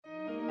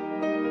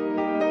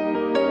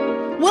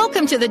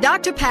Welcome to the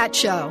Dr. Pat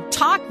Show.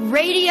 Talk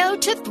radio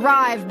to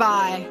thrive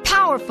by.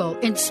 Powerful,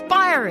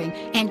 inspiring,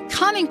 and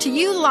coming to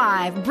you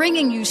live,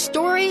 bringing you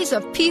stories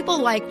of people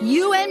like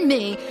you and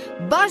me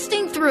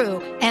busting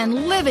through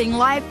and living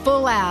life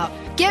full out.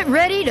 Get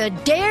ready to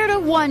dare to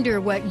wonder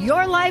what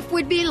your life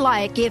would be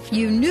like if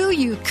you knew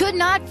you could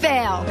not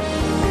fail.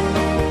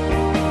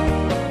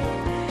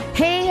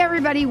 Hey,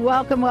 everybody.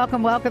 Welcome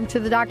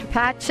to the Dr.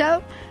 Pat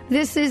Show.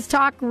 This is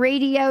Talk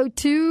Radio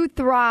to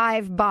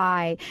Thrive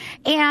By.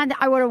 And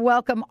I want to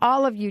welcome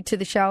all of you to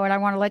the show, and I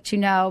want to let you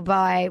know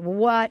by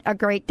what a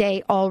great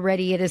day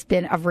already it has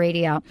been of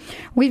radio.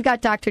 We've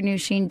got Dr.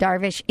 Nooshin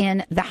Darvish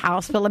in the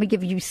house, but let me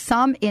give you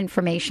some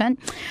information.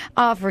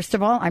 First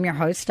of all, I'm your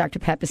host, Dr.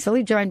 Pat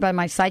Baccili, joined by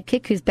my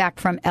sidekick who's back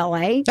from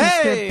L.A.,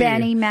 Mr.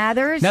 Benny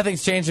Mathers.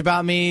 Nothing's changed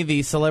about me.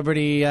 The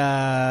celebrity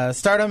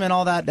stardom and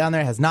all that down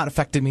there has not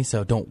affected me,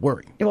 so don't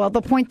worry. Well,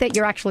 the point that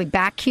you're actually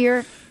back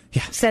here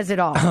says it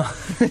all.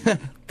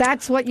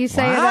 That's what you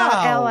say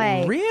about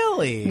L.A.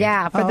 Really?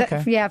 Yeah.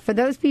 For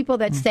those people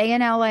that stay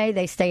in L.A.,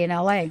 they stay in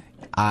L.A.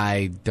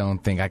 I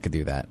don't think I could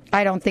do that.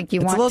 I don't think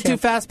you want to. It's a little too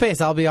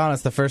fast-paced, I'll be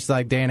honest. The first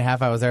day and a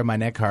half I was there, my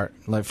neck hurt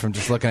from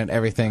just looking at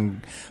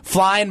everything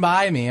flying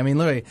by me. I mean,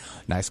 literally,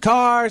 nice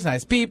cars,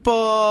 nice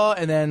people,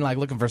 and then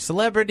looking for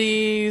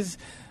celebrities.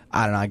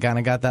 I don't know. I kind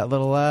of got that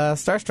little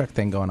starstruck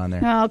thing going on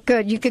there. Oh,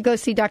 good. You could go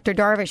see Dr.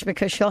 Darvish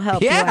because she'll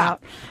help you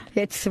out.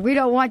 We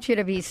don't want you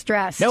to be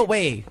stressed. No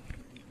way.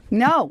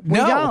 No, we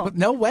don't.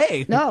 No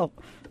way. No.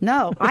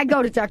 I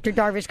go to Dr.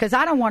 Darvish because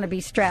I don't want to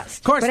be stressed.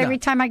 Of course But not. every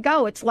time I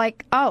go, it's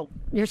like, oh,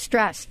 you're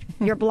stressed.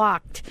 You're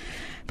blocked.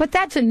 But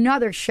that's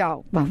another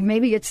show. Well,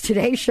 maybe it's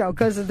today's show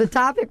because of the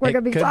topic we're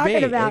going to be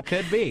talking about. It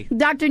could be.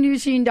 Dr.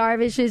 Nooshin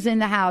Darvish is in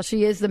the house.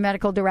 She is the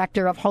medical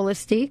director of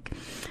Holistic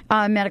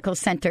Medical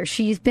Center.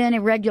 She's been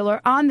a regular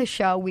on the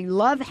show. We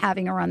love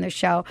having her on the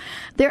show.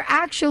 They're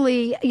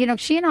actually,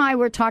 she and I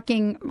were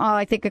talking,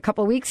 I think a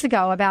couple of weeks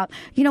ago about,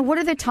 what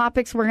are the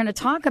topics we're going to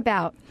talk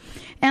about?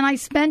 And I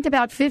spent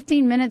about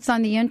 15 minutes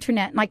on the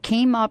internet and I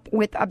came up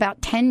with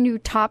about 10 new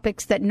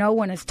topics that no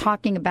one is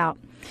talking about.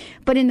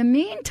 But in the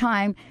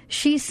meantime,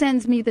 she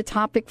sends me the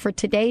topic for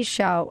today's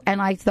show,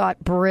 and I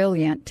thought,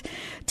 brilliant.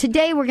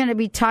 Today, we're going to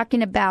be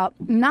talking about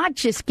not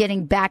just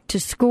getting back to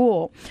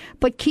school,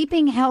 but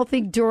keeping healthy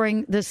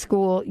during the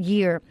school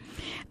year.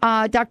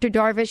 Dr.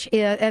 Darvish,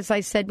 as I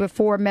said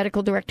before,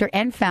 medical director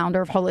and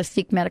founder of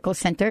Holistic Medical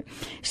Center,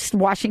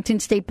 Washington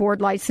State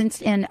Board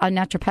licensed in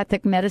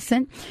naturopathic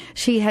medicine.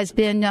 She has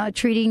been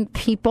treating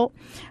people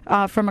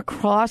from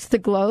across the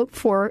globe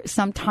for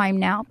some time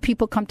now.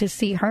 People come to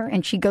see her,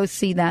 and she goes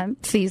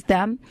sees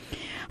them.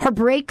 Her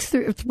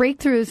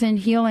breakthroughs in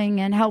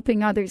healing and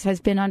helping others has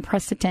been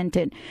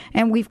unprecedented.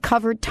 And we've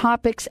covered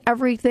topics,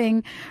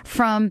 everything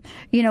from,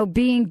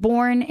 being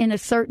born in a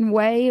certain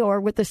way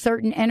or with a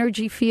certain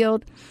energy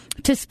field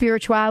to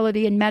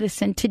spirituality and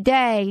medicine.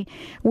 Today,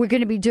 we're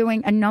going to be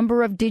doing a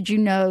number of Did You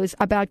Knows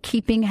about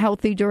keeping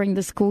healthy during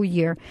the school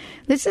year.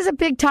 This is a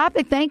big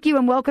topic. Thank you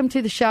and welcome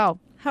to the show.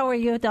 How are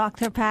you,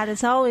 Dr. Pat?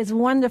 It's always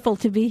wonderful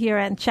to be here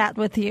and chat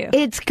with you.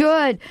 It's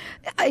good.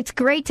 It's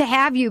great to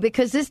have you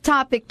because this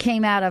topic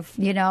came out of,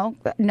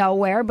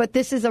 nowhere, but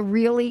this is a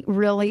really,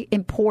 really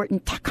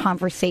important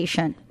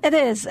conversation. It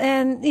is.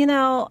 And,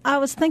 I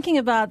was thinking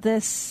about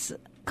this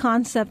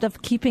concept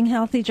of keeping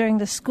healthy during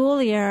the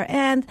school year.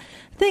 And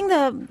I think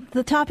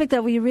the topic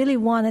that we really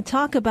want to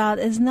talk about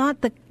is not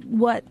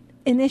what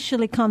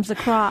initially comes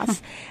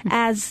across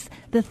as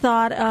the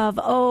thought of,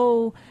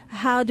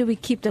 how do we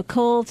keep the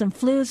colds and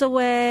flus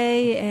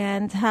away,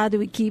 and how do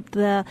we keep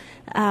the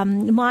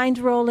mind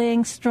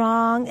rolling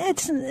strong?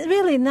 It's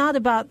really not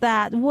about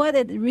that. What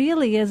it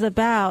really is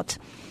about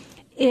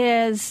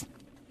is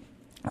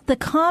the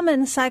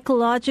common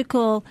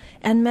psychological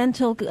and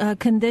mental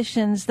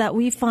conditions that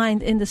we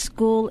find in the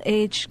school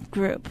age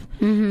group,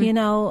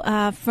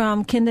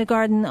 from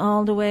kindergarten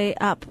all the way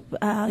up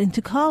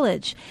into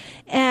college.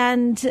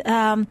 And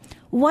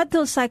what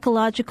those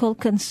psychological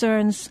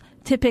concerns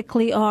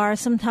typically are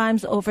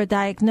sometimes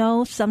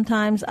overdiagnosed,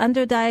 sometimes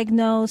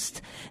underdiagnosed.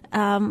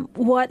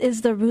 What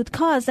is the root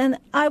cause? And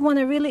I want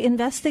to really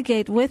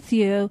investigate with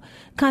you,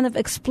 kind of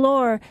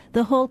explore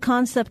the whole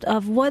concept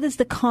of what is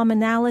the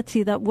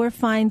commonality that we're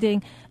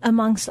finding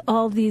amongst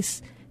all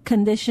these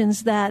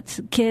conditions that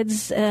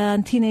kids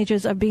and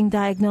teenagers are being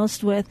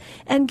diagnosed with,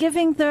 and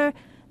giving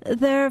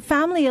their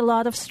family a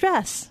lot of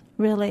stress,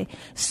 really.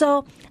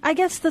 So I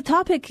guess the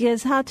topic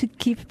is how to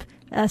keep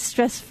a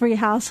stress-free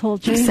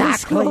household during the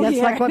school year.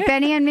 That's like what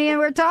Benny and me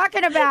were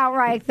talking about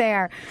right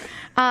there.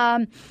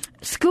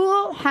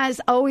 School has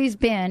always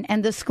been,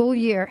 and the school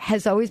year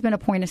has always been a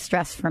point of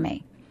stress for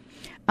me.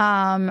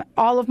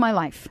 All of my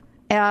life.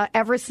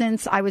 Ever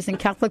since I was in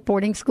Catholic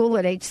boarding school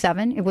at age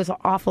 7, it was an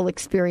awful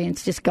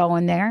experience just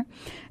going there.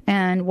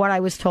 And what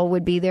I was told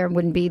would be there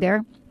wouldn't be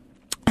there.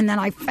 And then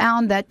I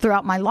found that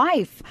throughout my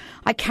life,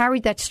 I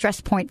carried that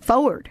stress point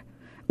forward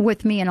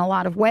with me in a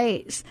lot of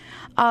ways.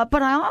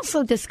 But I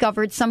also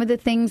discovered some of the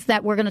things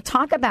that we're going to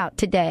talk about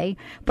today,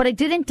 but I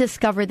didn't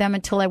discover them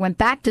until I went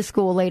back to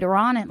school later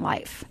on in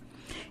life.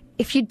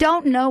 if you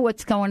don't know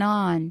what's going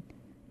on,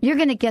 you're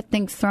going to get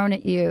things thrown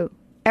at you.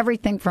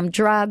 Everything from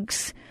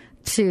drugs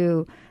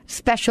to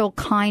special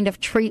kind of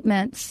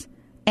treatments.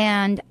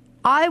 And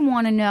I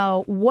want to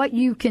know what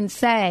you can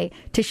say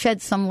to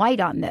shed some light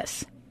on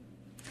this.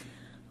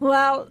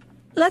 Well,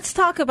 let's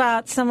talk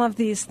about some of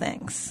these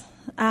things.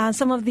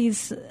 Some of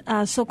these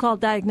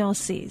so-called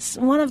diagnoses.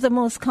 One of the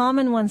most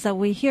common ones that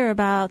we hear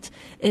about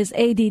is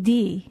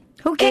ADD.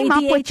 Who came ADHD.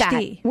 up with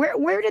that?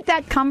 Where did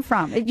that come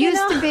from? It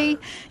used to be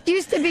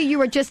you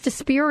were just a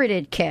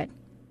spirited kid.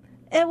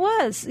 It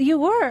was. You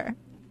were.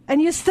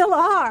 And you still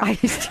are. I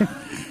used to.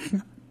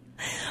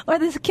 Or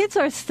the kids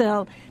are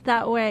still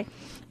that way.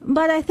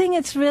 But I think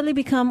it's really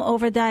become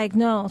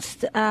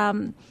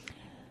overdiagnosed.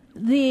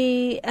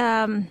 The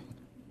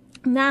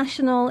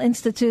National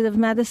Institute of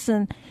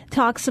Medicine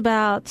talks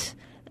about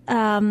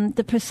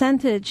the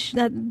percentage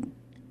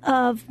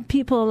of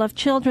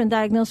children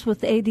diagnosed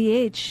with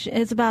ADHD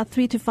is about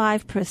 3 to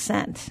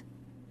 5%.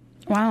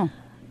 Wow.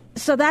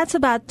 So that's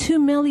about 2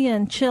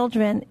 million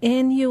children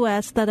in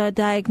U.S. that are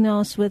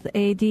diagnosed with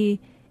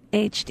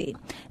ADHD.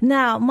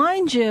 Now,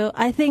 mind you,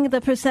 I think the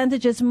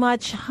percentage is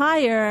much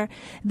higher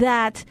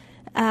that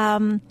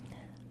are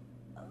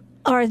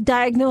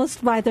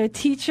diagnosed by their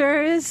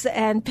teachers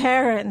and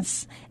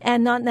parents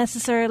and not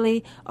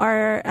necessarily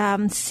are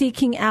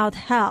seeking out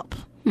help.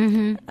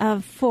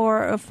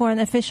 For an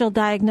official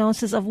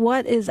diagnosis of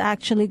what is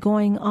actually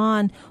going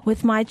on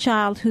with my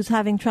child who's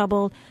having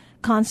trouble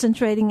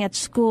concentrating at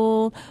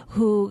school,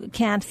 who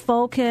can't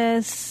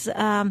focus,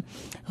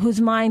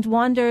 whose mind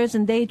wanders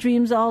and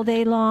daydreams all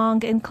day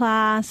long in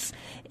class,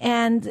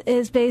 and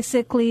is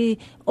basically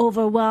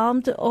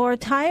overwhelmed or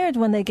tired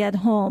when they get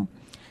home.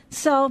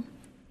 So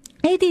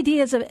ADD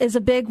is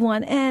a big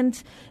one,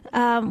 and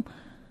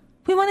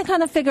we want to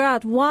kind of figure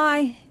out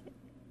why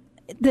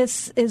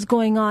this is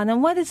going on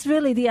and what is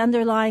really the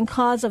underlying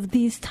cause of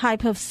these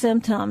type of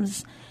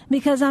symptoms.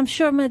 Because I'm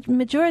sure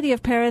majority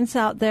of parents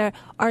out there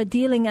are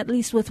dealing at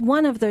least with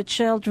one of their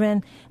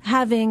children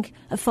having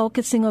a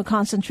focusing or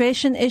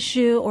concentration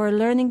issue or a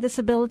learning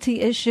disability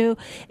issue,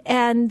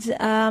 and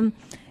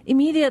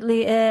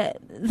immediately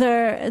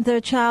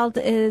their child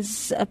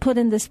is put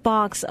in this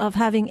box of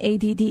having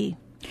ADD.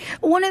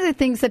 One of the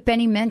things that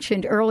Benny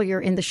mentioned earlier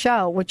in the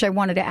show, which I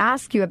wanted to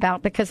ask you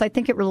about because I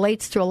think it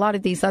relates to a lot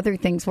of these other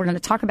things we're going to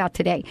talk about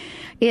today,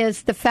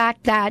 is the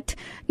fact that,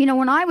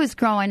 when I was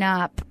growing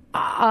up,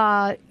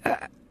 I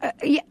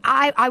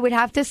would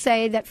have to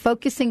say that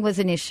focusing was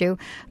an issue,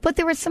 but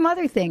there were some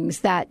other things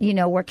that,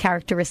 were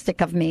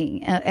characteristic of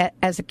me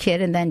as a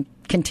kid and then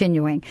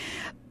continuing.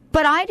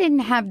 But I didn't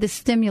have the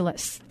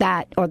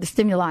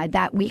stimuli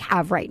that we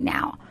have right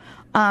now.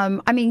 We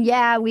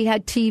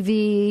had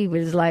TV, it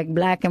was like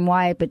black and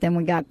white, but then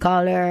we got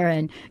color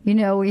and,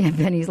 we had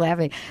Benny's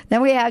laughing.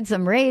 Then we had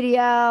some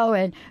radio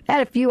and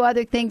had a few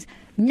other things.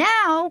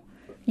 Now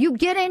you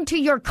get into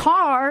your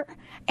car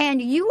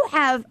and you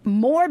have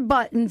more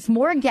buttons,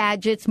 more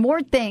gadgets,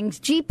 more things,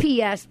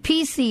 GPS,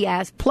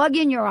 PCS, plug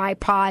in your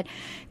iPod.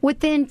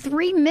 Within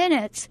 3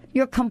 minutes,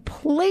 you're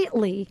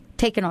completely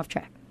taken off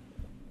track.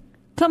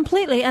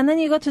 Completely. And then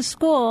you go to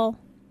school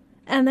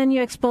and then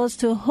you're exposed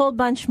to a whole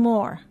bunch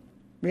more.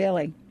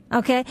 Really?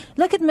 Okay.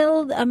 Look at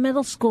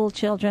middle school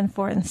children,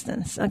 for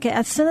instance. Okay.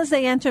 As soon as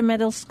they enter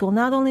middle school,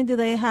 not only do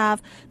they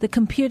have the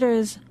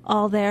computers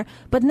all there,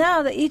 but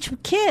now each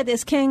kid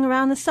is carrying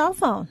around a cell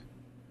phone.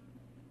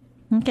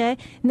 Okay.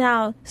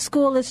 Now,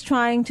 school is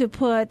trying to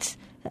put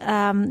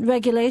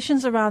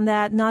regulations around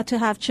that, not to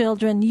have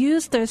children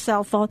use their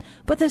cell phone,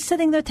 but they're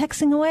sitting there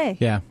texting away.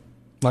 Yeah.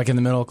 Like in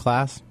the middle of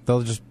class,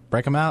 they'll just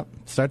break them out,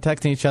 start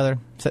texting each other,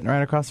 sitting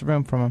right across the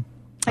room from them.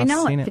 I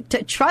know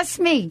it. Trust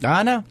me.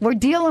 I know. We're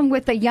dealing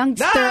with a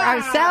youngster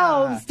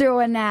ourselves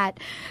doing that.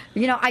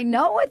 I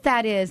know what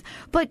that is.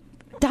 But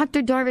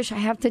Dr. Darvish, I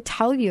have to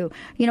tell you,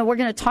 we're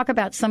going to talk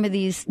about some of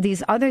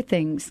these other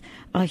things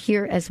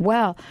here as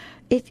well.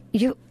 If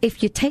you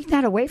take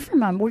that away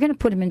from them, we're going to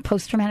put them in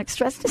post-traumatic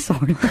stress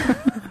disorder.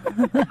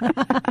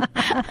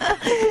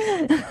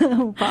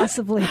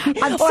 Possibly.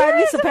 I'm or at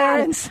least serious the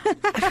parents.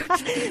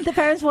 The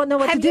parents won't know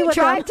what to do with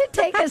them. Have you tried to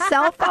take a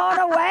cell phone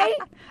away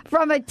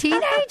from a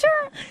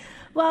teenager?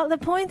 Well, the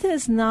point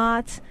is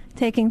not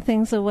taking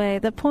things away.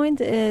 The point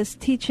is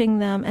teaching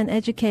them and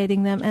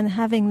educating them and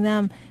having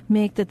them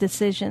make the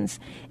decisions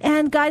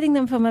and guiding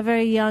them from a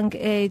very young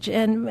age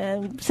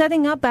and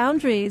setting up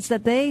boundaries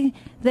that they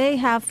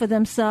have for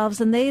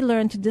themselves and they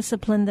learn to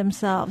discipline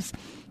themselves.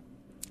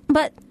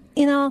 But,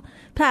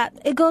 Pat,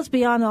 it goes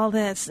beyond all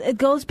this. It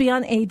goes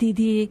beyond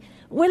ADD.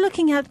 We're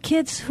looking at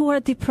kids who are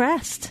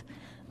depressed.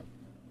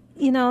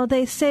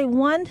 They say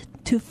 1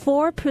 to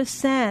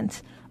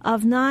 4%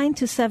 of 9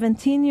 to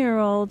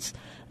 17-year-olds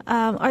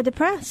are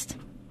depressed.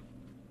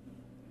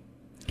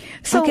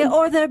 So,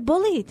 or they're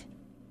bullied.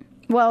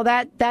 Well,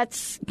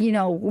 that's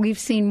we've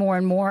seen more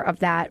and more of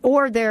that,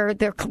 or they're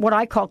what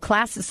I call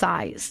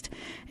classicized,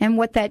 and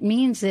what that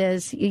means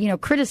is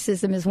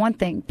criticism is one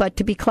thing, but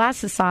to be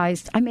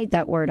classicized, I made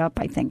that word up.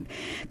 I think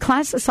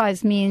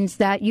classicized means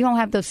that you don't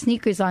have those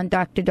sneakers on,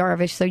 Dr.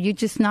 Darvish, so you're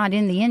just not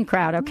in the in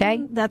crowd.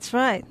 Okay, that's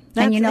right.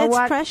 And you know it's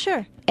what?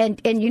 Pressure. And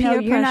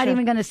you're pressure. not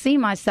even going to see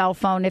my cell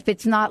phone if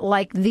it's not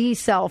like the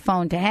cell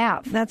phone to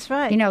have. That's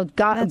right.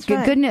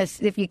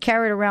 Goodness, if you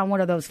carried around one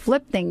of those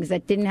flip things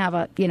that didn't have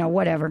a,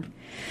 whatever.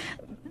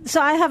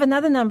 So I have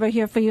another number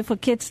here for you for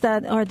kids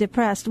that are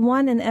depressed.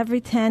 1 in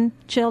every 10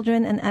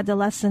 children and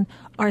adolescents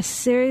are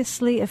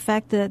seriously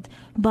affected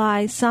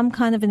by some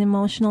kind of an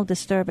emotional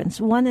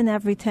disturbance. 1 in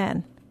every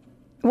 10.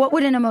 What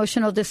would an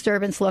emotional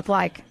disturbance look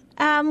like?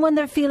 When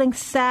they're feeling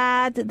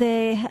sad,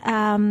 they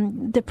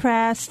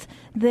depressed,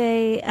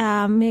 they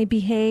may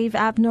behave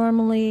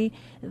abnormally,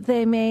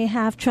 they may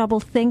have trouble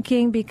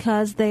thinking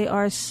because they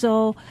are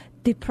so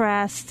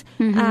depressed.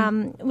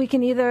 Mm-hmm. We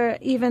can either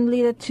even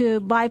lead it to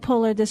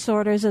bipolar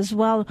disorders as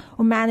well,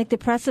 or manic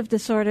depressive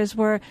disorders,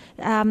 where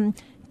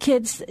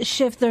kids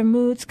shift, their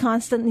moods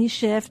constantly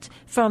shift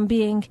from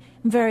being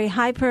very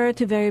hyper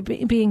to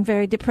being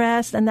very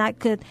depressed, and that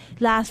could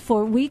last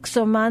for weeks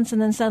or months, and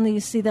then suddenly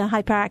you see the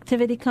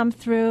hyperactivity come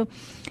through.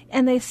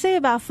 And they say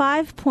about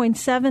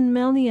 5.7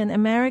 million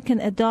American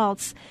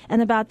adults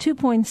and about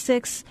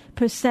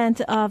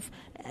 2.6% of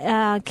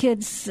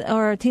kids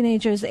or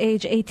teenagers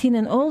age 18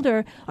 and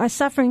older are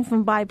suffering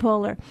from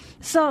bipolar.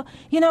 So,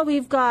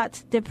 we've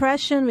got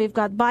depression, we've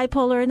got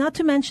bipolar, not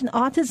to mention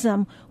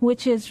autism,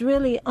 which is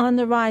really on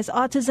the rise.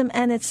 Autism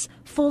and its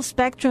full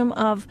spectrum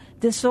of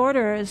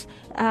disorders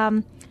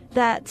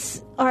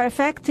that are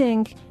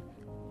affecting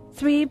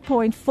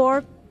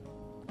 3.4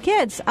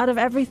 kids out of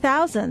every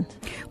 1,000.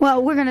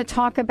 Well, we're going to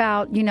talk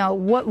about,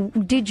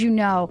 what did you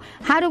know?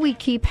 How do we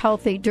keep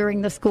healthy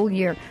during the school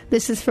year?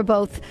 This is for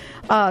both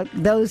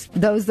those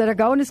that are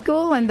going to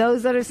school and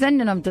those that are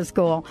sending them to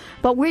school.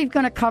 But we're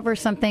going to cover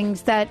some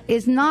things that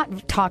is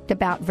not talked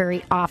about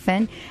very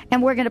often,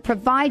 and we're going to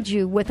provide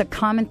you with a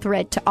common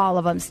thread to all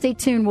of them. Stay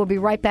tuned. We'll be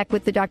right back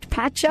with the Dr.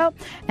 Pat Show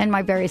and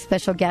my very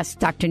special guest,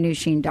 Dr.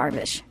 Nooshin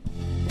Darvish.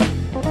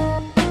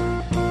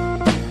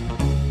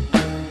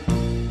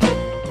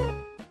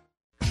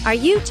 Are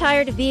you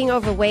tired of being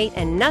overweight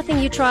and nothing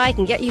you try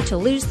can get you to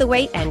lose the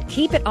weight and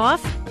keep it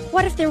off?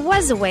 What if there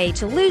was a way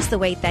to lose the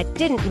weight that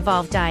didn't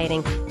involve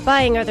dieting,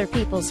 buying other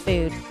people's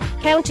food,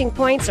 counting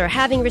points, or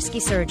having risky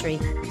surgery?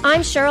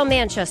 I'm Cheryl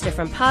Manchester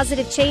from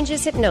Positive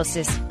Changes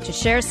Hypnosis to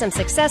share some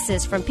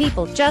successes from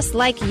people just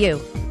like you.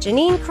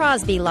 Janine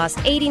Crosby lost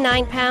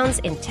 89 pounds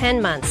in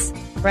 10 months.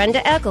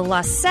 Brenda Eckel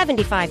lost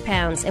 75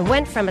 pounds and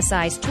went from a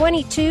size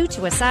 22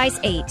 to a size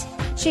 8.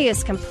 She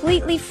is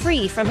completely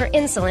free from her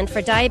insulin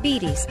for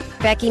diabetes.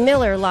 Becky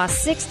Miller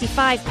lost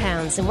 65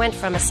 pounds and went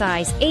from a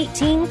size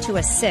 18 to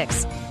a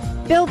 6.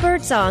 Bill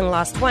Birdsong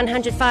lost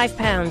 105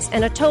 pounds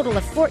and a total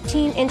of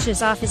 14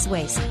 inches off his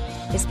waist.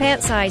 His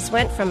pant size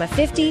went from a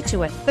 50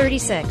 to a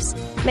 36.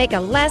 Make a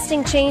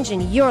lasting change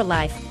in your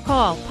life.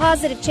 Call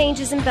Positive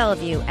Changes in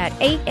Bellevue at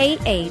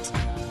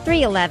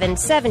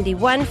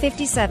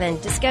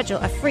 888-311-7157 to schedule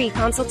a free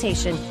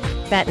consultation.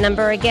 That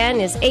number again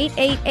is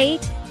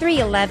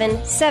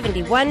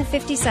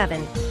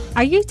 888-311-7157.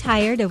 Are you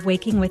tired of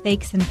waking with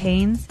aches and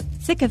pains?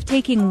 Sick of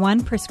taking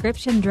one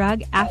prescription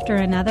drug after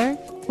another?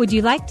 Would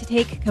you like to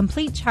take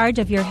complete charge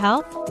of your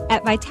health?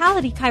 At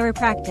Vitality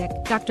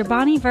Chiropractic, Dr.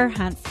 Bonnie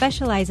Verhunt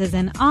specializes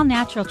in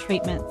all-natural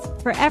treatments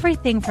for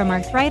everything from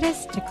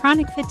arthritis to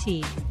chronic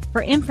fatigue.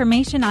 For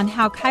information on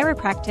how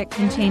chiropractic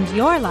can change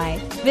your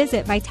life,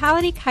 visit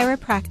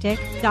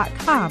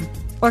vitalitychiropractic.com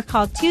or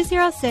call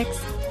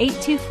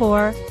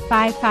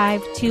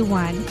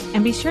 206-824-5521.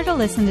 And be sure to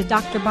listen to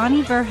Dr.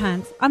 Bonnie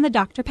Verhunt on The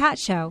Dr. Pat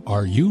Show.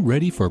 Are you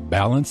ready for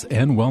balance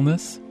and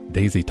wellness?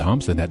 Daisy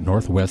Thompson at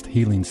Northwest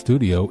Healing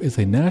Studio is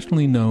a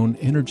nationally known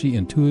energy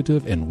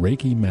intuitive and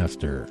Reiki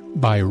master.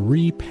 By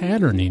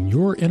repatterning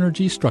your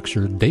energy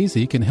structure,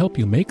 Daisy can help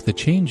you make the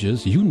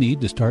changes you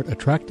need to start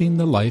attracting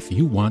the life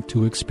you want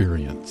to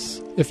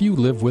experience. If you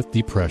live with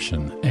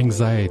depression,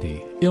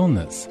 anxiety,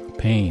 illness,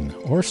 pain,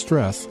 or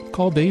stress,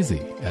 call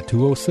Daisy at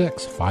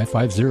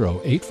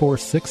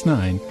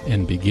 206-550-8469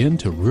 and begin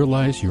to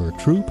realize your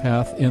true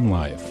path in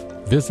life.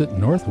 Visit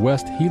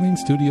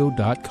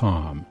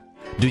northwesthealingstudio.com.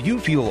 Do you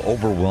feel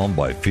overwhelmed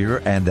by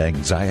fear and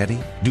anxiety?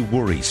 Do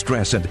worry,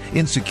 stress, and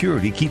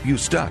insecurity keep you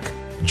stuck?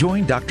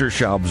 Join Dr.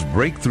 Schaub's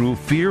Breakthrough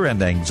Fear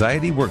and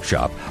Anxiety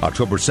Workshop,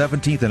 October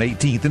 17th and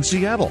 18th in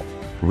Seattle.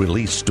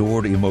 Release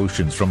stored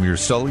emotions from your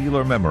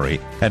cellular memory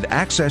and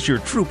access your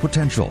true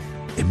potential.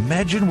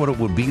 Imagine what it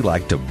would be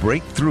like to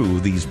break through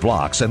these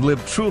blocks and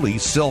live truly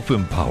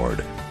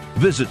self-empowered.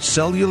 Visit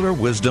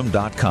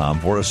cellularwisdom.com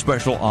for a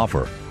special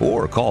offer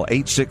or call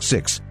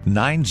 866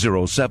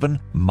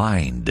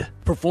 888-907-MIND.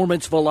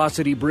 Performance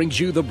Velocity brings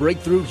you the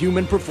breakthrough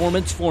human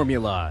performance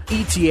formula,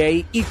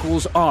 ETA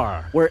equals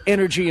R, where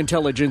energy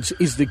intelligence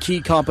is the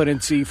key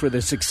competency for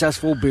the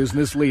successful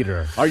business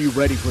leader. Are you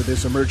ready for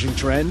this emerging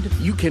trend?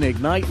 You can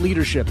ignite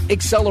leadership,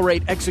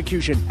 accelerate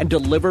execution, and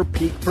deliver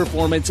peak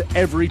performance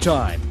every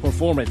time.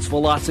 Performance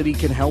Velocity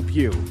can help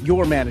you,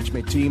 your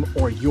management team,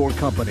 or your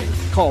company.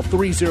 Call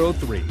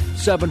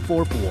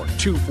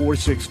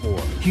 303-744-2464.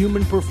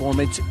 Human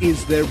performance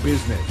is their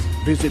business.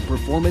 Visit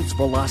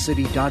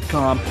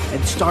performancevelocity.com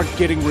and start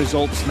getting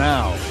results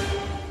now.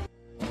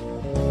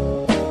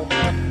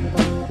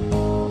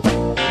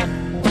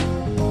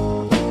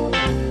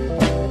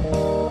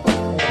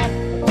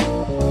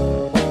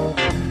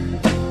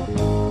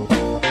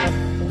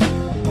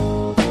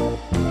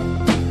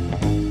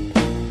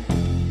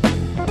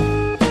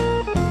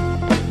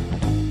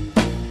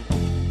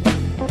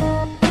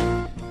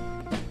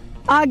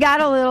 I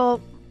got a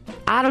little,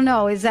 I don't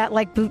know, is that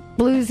like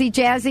bluesy,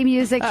 jazzy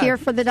music here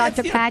for the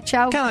Dr. Pat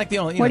Show? Kind of like the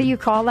only. What do you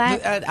call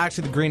that?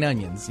 Actually, the Green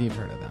Onions. You've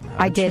heard of them.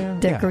 I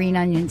did. The green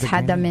onions.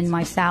 Had them in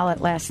my salad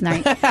last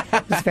night.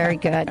 It was very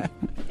good.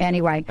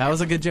 Anyway. That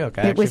was a good joke.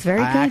 It was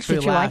very good.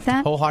 Did you like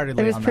that?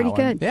 Wholeheartedly. It was pretty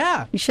good.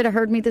 Yeah. You should have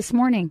heard me this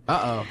morning.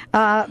 Uh-oh.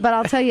 But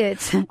I'll tell you,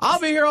 it's... I'll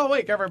be here all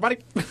week, everybody.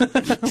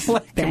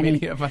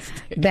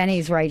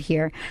 Benny's right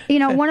here. You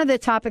know, one of the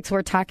topics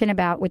we're talking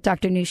about with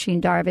Dr.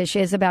 Nooshin Darvish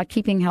is about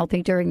keeping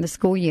healthy during the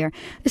school year.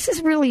 This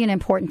is really an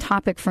important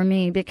topic for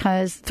me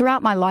because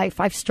throughout my life,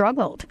 I've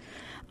struggled.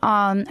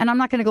 And I'm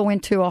not going to go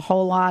into a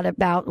whole lot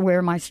about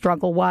where my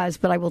struggle was,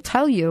 but I will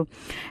tell you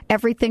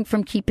everything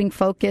from keeping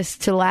focus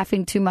to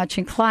laughing too much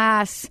in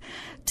class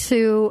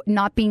to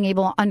not being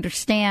able to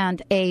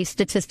understand a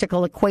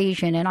statistical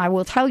equation. And I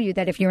will tell you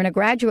that if you're in a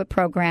graduate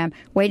program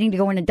waiting to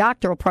go in a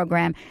doctoral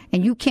program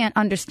and you can't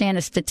understand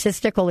a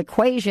statistical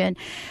equation,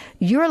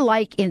 you're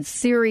like in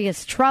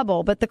serious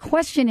trouble. But the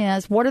question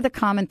is, what are the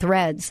common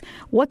threads?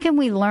 What can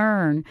we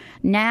learn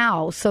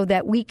now so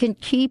that we can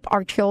keep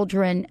our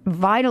children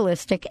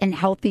vitalistic and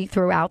healthy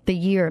throughout the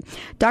year?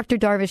 Dr.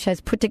 Darvish has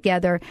put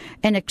together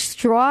an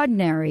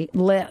extraordinary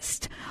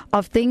list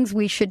of things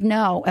we should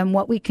know and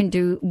what we can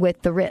do with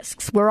the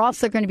risks. We're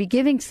also going to be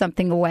giving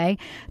something away.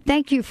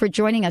 Thank you for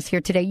joining us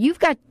here today. You've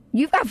got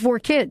 4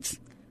 kids.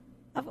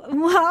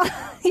 Well,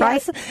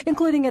 yes, right?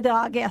 Including a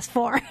dog. Yes,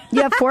 4.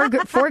 You have 4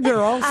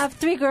 girls. I have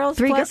 3 girls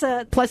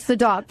plus the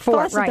dog. 4,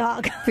 plus right? The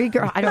dog. 3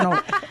 girls. I don't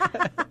know.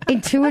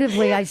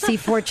 Intuitively, I see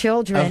 4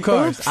 children. Of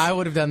course, Oops. I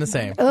would have done the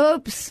same.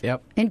 Oops.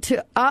 Yep.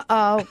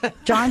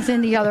 John's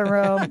in the other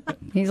room.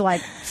 He's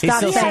like,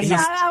 stop saying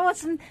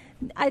that.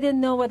 I didn't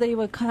know whether you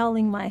were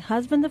calling my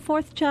husband the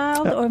 4th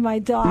child or my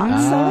dog,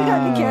 so we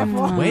got to be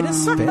careful. Way to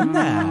spin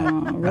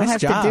that. We'll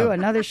have to do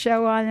another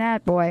show on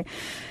that, boy.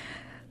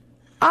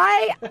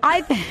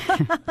 But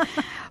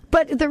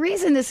the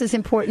reason this is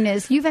important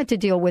is you've had to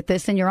deal with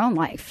this in your own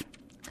life.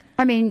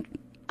 I mean,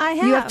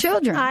 you have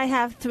children. I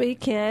have 3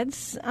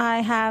 kids. I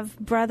have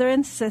brother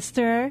and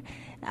sister.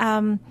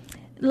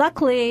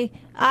 Luckily,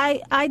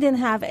 I didn't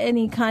have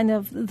any kind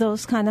of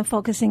those kind of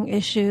focusing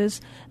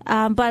issues,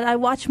 but I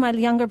watched my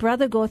younger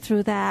brother go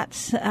through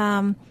that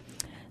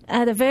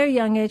at a very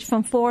young age,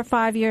 from 4 or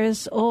 5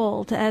 years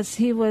old, as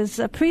he was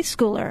a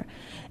preschooler.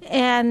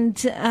 And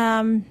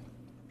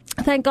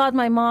thank God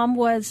my mom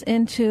was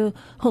into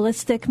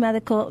holistic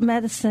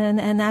medicine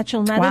and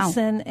natural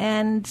medicine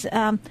and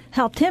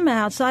helped him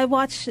out. So I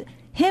watched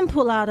him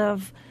pull out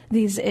of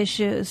these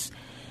issues.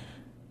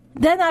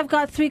 Then I've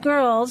got 3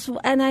 girls,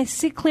 and I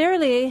see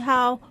clearly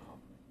how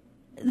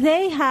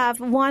they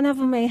have, one of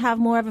them may have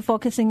more of a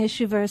focusing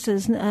issue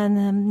versus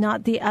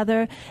not the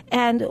other,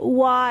 and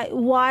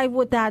why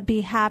would that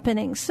be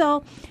happening?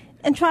 So,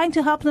 and trying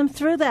to help them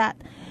through that.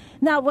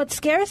 Now, what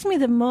scares me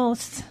the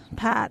most,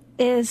 Pat,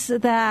 is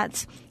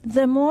that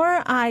the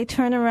more I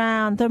turn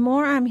around, the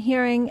more I'm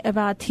hearing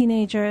about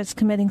teenagers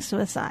committing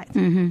suicide.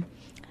 Mm-hmm.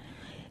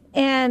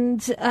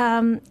 And,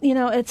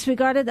 it's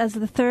regarded as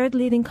the 3rd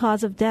leading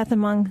cause of death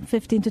among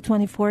 15 to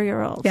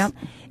 24-year-olds. Yep.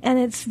 And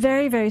it's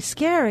very, very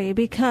scary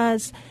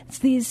because it's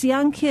these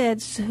young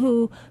kids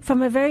who,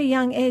 from a very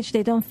young age,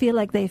 they don't feel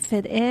like they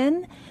fit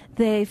in.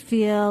 They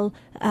feel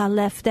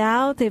left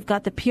out. They've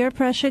got the peer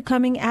pressure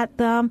coming at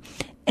them.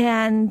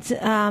 And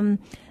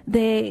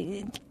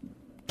they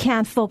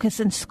can't focus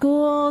in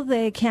school.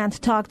 They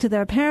can't talk to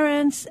their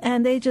parents.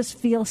 And they just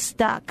feel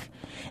stuck.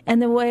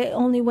 And the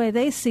only way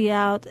they see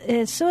out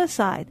is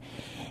suicide.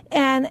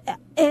 And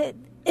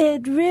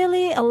it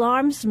really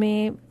alarms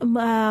me,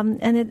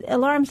 and it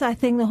alarms, I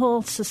think, the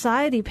whole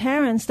society,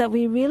 parents, that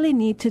we really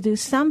need to do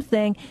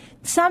something.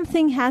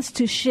 Something has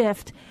to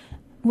shift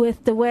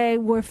with the way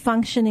we're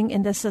functioning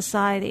in the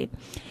society.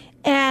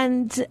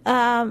 And,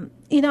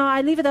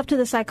 I leave it up to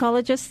the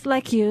psychologists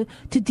like you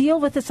to deal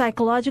with the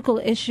psychological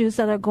issues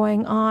that are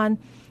going on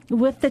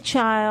with the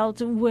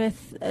child,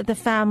 with the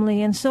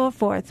family, and so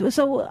forth.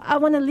 So I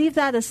want to leave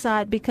that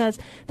aside because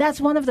that's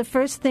one of the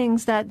first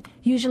things that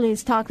usually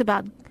is talked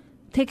about.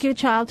 Take your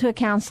child to a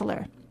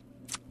counselor.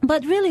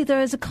 But really,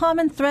 there is a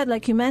common thread,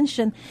 like you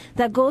mentioned,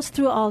 that goes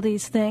through all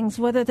these things,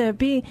 whether they're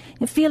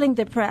feeling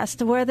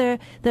depressed, whether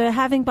they're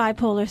having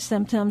bipolar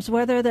symptoms,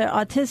 whether they're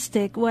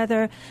autistic,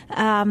 whether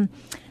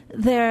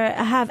they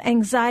have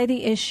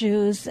anxiety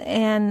issues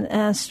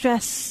and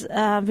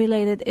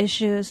stress-related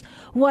issues,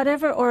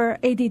 whatever, or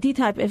ADD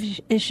type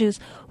issues,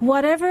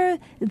 whatever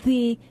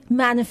the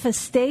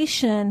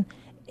manifestation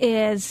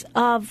is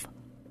of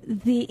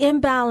the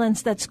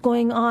imbalance that's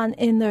going on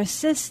in their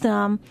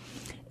system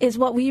is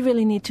what we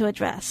really need to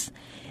address.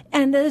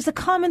 And there's a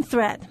common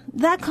thread.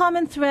 That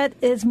common thread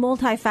is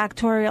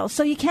multifactorial.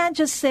 So you can't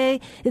just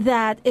say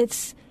that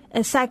it's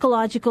a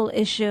psychological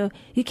issue.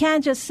 You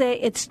can't just say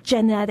it's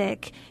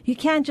genetic. You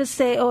can't just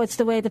say, oh, it's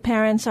the way the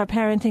parents are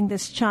parenting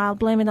this child,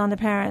 blame it on the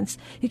parents.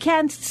 You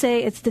can't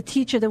say it's the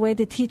teacher, the way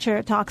the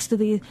teacher talks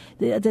to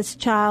this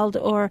child,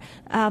 or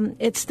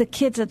it's the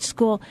kids at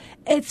school.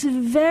 It's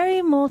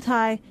very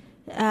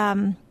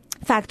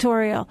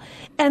factorial.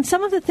 And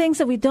some of the things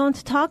that we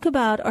don't talk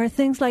about are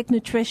things like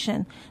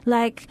nutrition,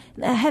 like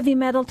heavy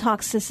metal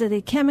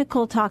toxicity,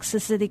 chemical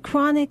toxicity,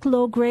 chronic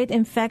low-grade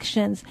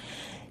infections,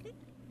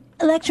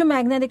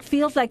 electromagnetic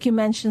fields, like you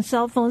mentioned,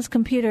 cell phones,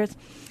 computers,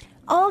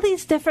 all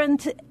these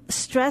different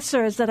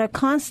stressors that are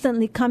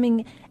constantly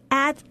coming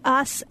at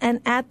us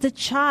and at the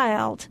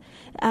child,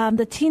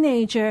 the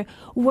teenager,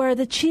 where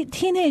the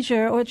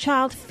teenager or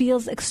child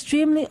feels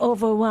extremely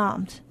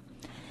overwhelmed.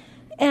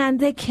 And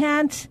they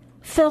can't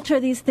filter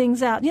these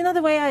things out. You know,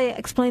 the way I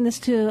explain this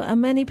to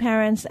many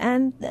parents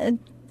and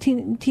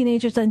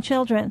teenagers and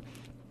children,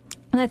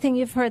 and I think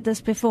you've heard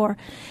this before,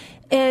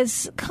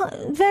 is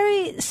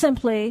very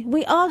simply,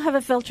 we all have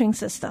a filtering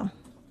system.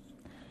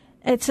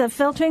 It's a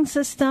filtering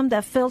system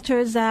that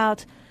filters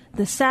out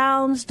the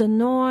sounds, the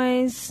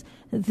noise,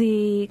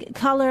 the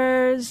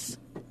colors,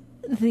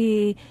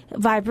 the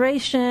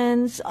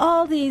vibrations,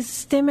 all these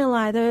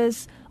stimuli.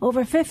 There's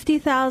over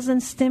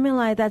 50,000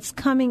 stimuli that's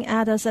coming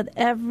at us at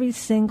every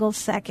single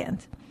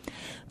second.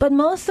 But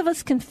most of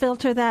us can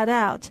filter that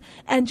out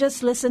and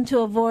just listen to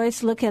a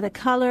voice, look at a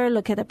color,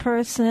 look at a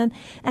person,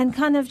 and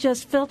kind of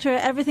just filter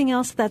everything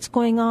else that's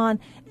going on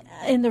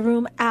in the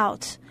room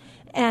out,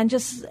 and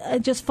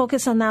just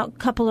focus on that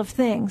couple of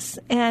things,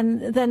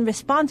 and then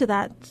respond to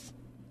that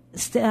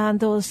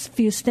those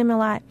few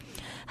stimuli.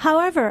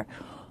 However,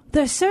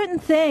 there are certain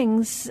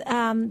things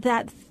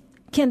that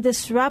can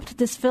disrupt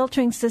this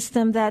filtering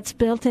system that's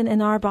built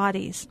in our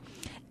bodies.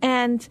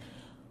 And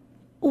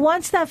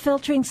once that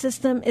filtering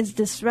system is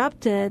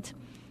disrupted,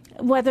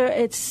 whether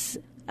it's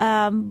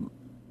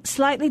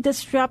slightly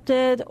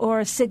disrupted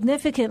or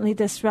significantly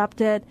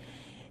disrupted,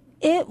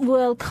 it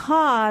will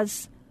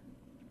cause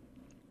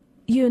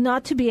you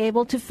not to be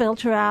able to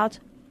filter out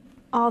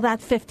all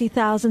that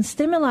 50,000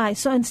 stimuli.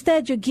 So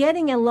instead, you're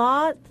getting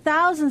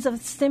thousands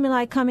of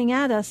stimuli coming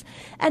at us.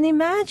 And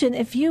imagine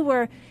if you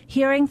were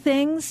hearing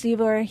things, you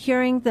were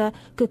hearing the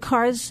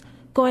cars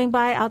going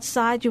by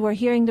outside, you were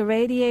hearing the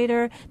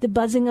radiator, the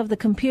buzzing of the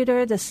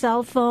computer, the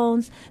cell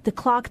phones, the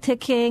clock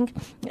ticking,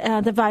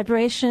 the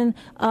vibration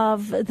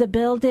of the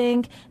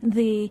building,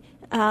 the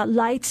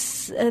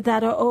lights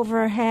that are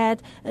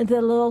overhead,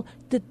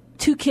 the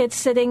two kids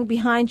sitting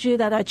behind you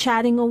that are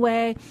chatting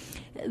away,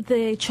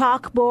 the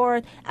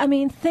chalkboard. I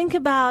mean, think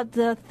about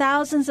the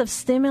thousands of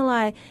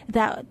stimuli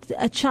that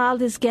a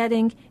child is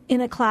getting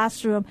in a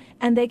classroom,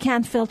 and they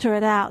can't filter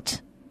it out.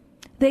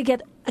 They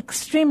get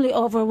extremely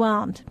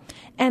overwhelmed.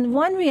 And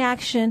one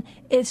reaction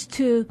is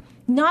to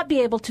not be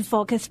able to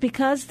focus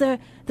because they're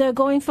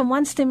going from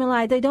one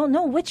stimuli. They don't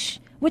know which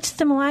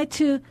stimuli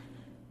to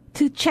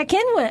check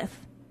in with.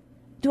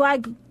 Do I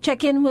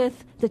check in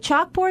with the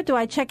chalkboard? Do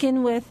I check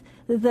in with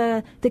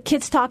the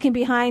kids talking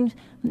behind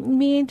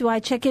me? Do I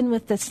check in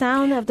with the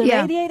sound of the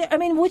radiator? I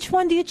mean, which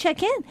one do you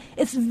check in?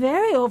 It's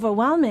very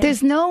overwhelming.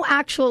 There's no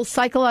actual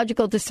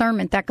psychological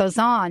discernment that goes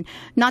on.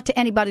 Not to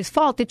anybody's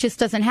fault. It just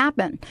doesn't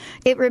happen.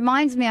 It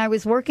reminds me, I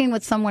was working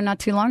with someone not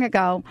too long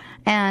ago,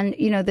 and,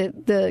 you know,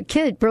 the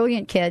kid,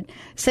 brilliant kid,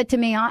 said to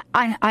me,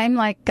 I'm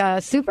like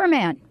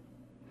Superman.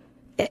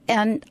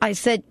 And I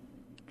said,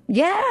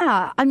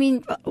 yeah, I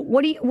mean,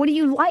 what do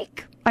you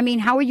like? I mean,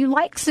 how are you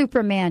like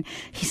Superman?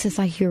 He says,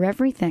 I hear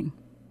everything.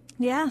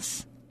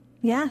 Yes.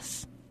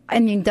 I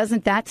mean,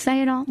 doesn't that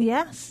say it all?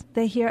 Yes.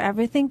 They hear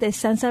everything. They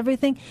sense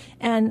everything.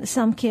 And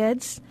some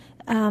kids,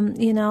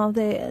 they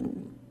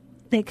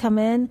come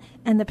in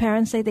and the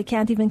parents say they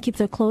can't even keep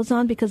their clothes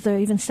on because they're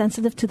even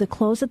sensitive to the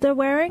clothes that they're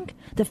wearing,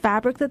 the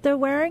fabric that they're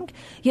wearing,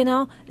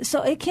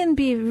 So it can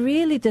be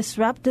really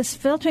disrupt. This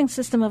filtering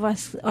system of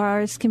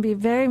ours can be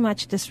very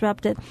much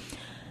disrupted.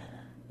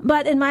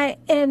 But in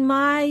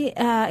my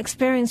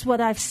experience,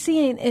 what I've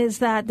seen is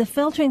that the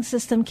filtering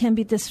system can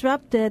be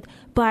disrupted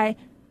by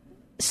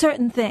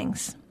certain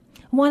things.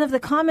 One of the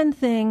common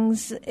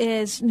things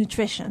is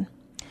nutrition,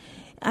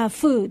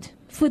 food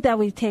that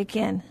we take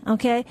in.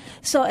 Okay,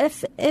 so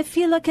if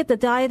you look at the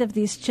diet of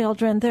these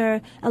children,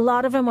 a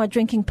lot of them are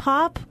drinking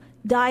pop,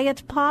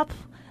 diet pop,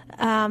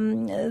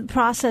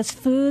 processed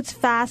foods,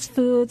 fast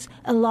foods,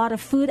 a lot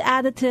of food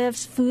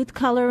additives, food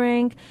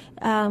coloring,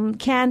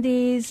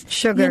 candies,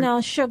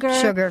 sugar.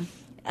 Sugar.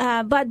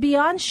 But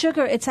beyond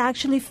sugar, it's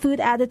actually food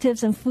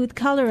additives and food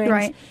colorings.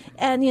 Right.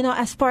 And,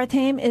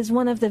 aspartame is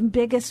one of the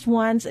biggest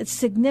ones. It's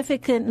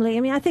significantly,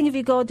 I think if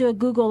you go do a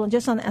Google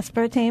just on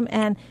aspartame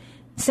and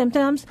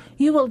symptoms,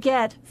 you will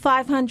get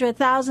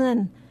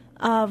 500,000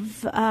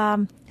 of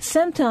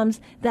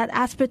symptoms that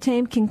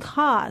aspartame can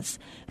cause,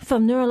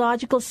 from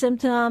neurological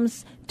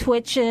symptoms,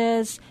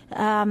 twitches,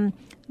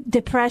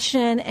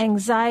 depression,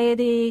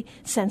 anxiety,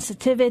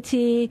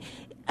 sensitivity.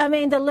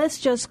 The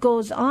list just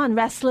goes on,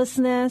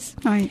 restlessness.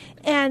 Right.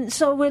 And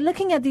so we're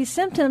looking at these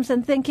symptoms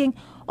and thinking,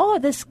 oh,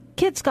 this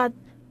kid's got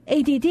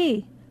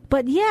ADD.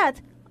 But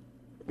yet,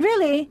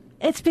 really,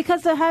 it's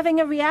because they're having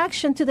a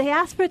reaction to the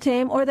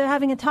aspartame, or they're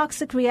having a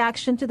toxic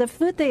reaction to the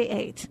food they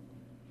ate.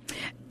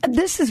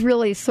 This is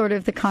really sort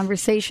of the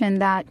conversation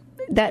that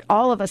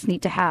all of us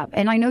need to have.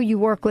 And I know you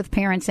work with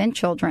parents and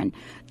children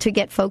to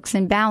get folks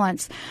in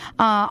balance.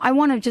 I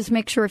want to just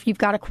make sure, if you've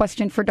got a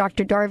question for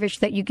Dr. Darvish,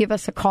 that you give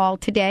us a call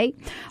today,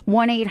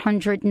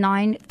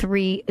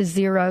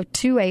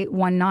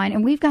 1-800-930-2819.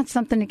 And we've got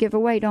something to give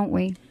away, don't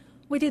we?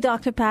 We do,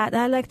 Dr. Pat.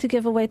 I'd like to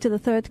give away to the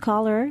third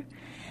caller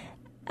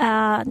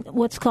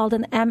what's called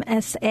an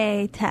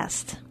MSA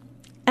test.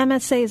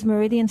 MSA is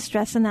Meridian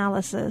Stress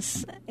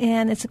Analysis,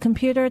 and it's a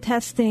computer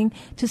testing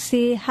to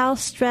see how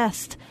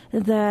stressed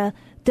the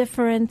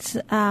different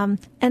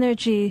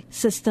energy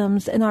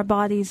systems in our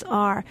bodies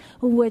are,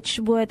 which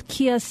would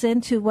key us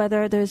into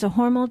whether there's a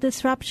hormonal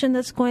disruption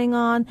that's going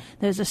on,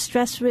 there's a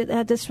stress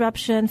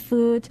disruption,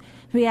 food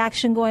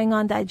reaction going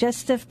on,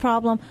 digestive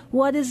problem.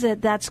 What is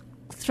it that's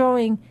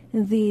throwing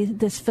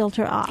this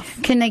filter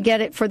off? Can they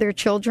get it for their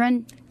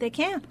children? They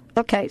can.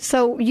 Okay,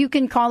 so you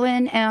can call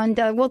in, and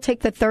we'll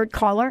take the third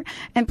caller.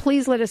 And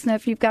please let us know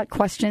if you've got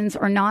questions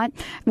or not.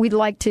 We'd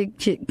like to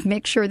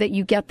make sure that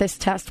you get this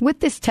test.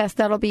 With this test,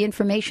 that'll be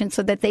information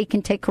so that they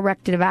can take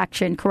corrective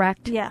action,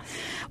 correct? Yes.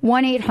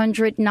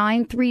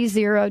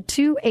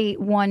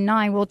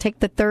 1-800-930-2819. We'll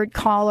take the third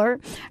caller,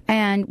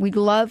 and we'd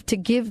love to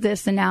give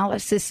this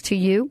analysis to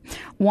you.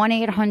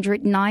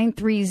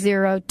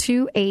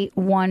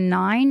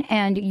 1-800-930-2819,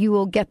 and you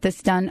will get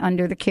this done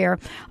under the care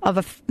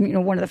of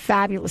one of the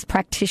fabulous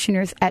practitioners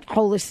at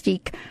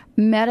Holistic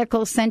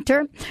Medical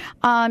Center.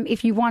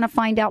 If you want to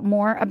find out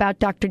more about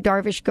Dr.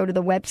 Darvish, go to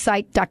the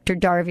website,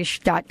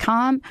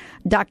 drdarvish.com,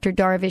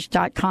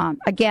 drdarvish.com.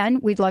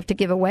 Again, we'd love to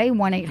give away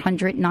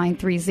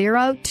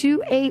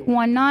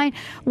 1-800-930-2819.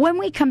 When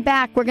we come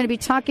back, we're going to be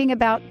talking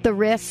about the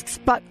risks,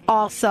 but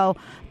also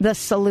the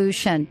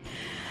solution.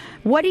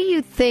 What do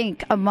you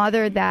think a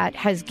mother that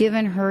has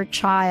given her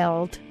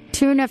child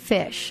tuna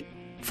fish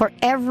for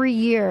every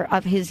year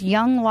of his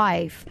young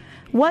life,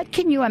 what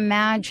can you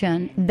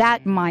imagine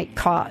that might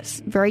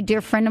cause? A very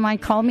dear friend of mine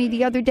called me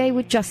the other day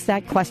with just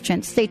that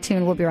question. Stay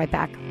tuned. We'll be right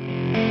back.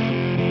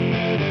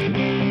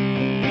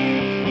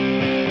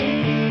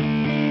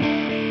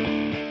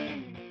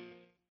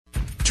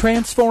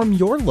 Transform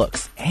your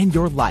looks and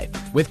your life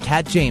with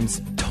Kat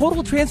James'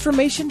 Total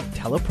Transformation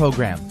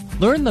Teleprogram.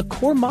 Learn the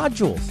core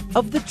modules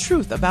of the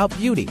truth about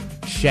beauty,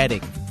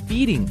 shedding,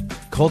 feeding,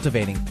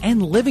 cultivating,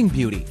 and living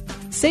beauty.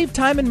 Save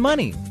time and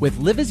money with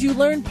Live As You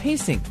Learn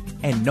pacing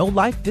and no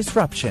life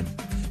disruption.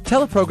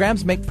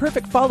 Teleprograms make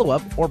perfect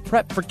follow-up or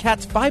prep for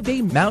Kat's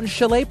 5-day mountain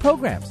chalet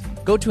programs.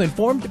 Go to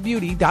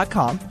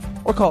informedbeauty.com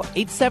or call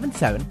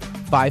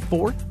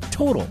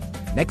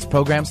 877-54-TOTAL. Next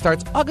program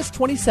starts August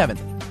 27th.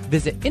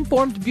 Visit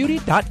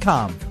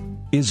informedbeauty.com.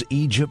 Is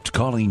Egypt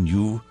calling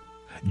you?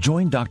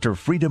 Join Dr.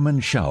 Friedemann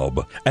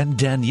Schaub and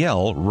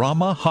Danielle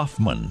Rama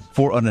Hoffman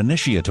for an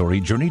initiatory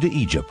journey to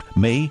Egypt,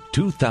 May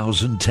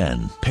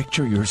 2010.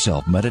 Picture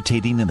yourself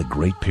meditating in the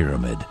Great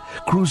Pyramid,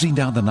 cruising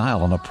down the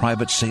Nile on a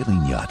private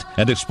sailing yacht,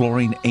 and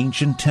exploring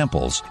ancient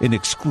temples in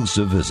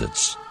exclusive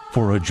visits.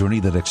 For a journey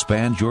that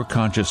expands your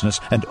consciousness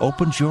and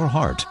opens your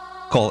heart,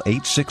 call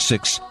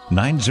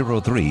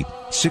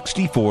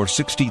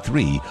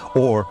 866-903-6463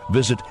 or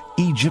visit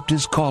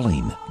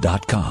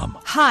EgyptIsCalling.com.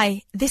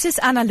 Hi, this is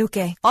Ana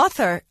Luque,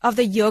 author of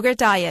The Yogurt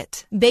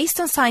Diet. Based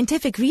on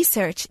scientific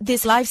research,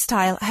 this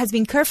lifestyle has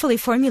been carefully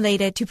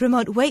formulated to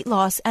promote weight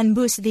loss and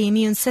boost the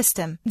immune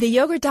system. The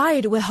Yogurt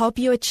Diet will help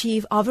you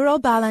achieve overall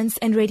balance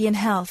and radiant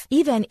health,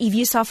 even if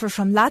you suffer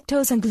from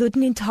lactose and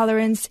gluten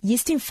intolerance,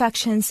 yeast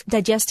infections,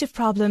 digestive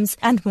problems,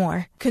 and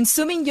more.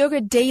 Consuming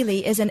yogurt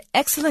daily is an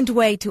excellent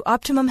way to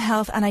optimum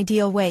health and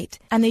ideal weight.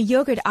 And the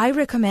yogurt I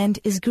recommend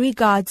is Greek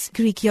God's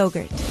Greek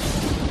Yogurt.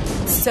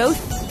 So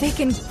thick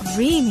and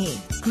creamy.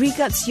 Greek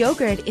God's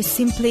yogurt is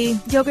simply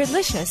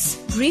yogurtlicious.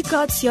 Greek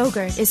God's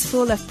yogurt is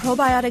full of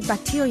probiotic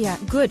bacteria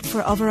good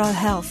for overall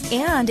health.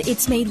 And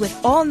it's made with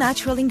all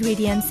natural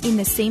ingredients in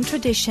the same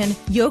tradition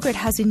yogurt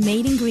has been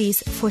made in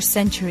Greece for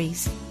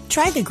centuries.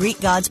 Try the Greek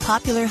God's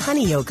popular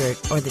honey yogurt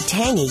or the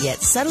tangy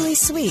yet subtly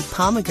sweet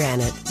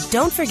pomegranate.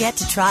 Don't forget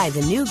to try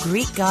the new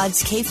Greek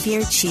God's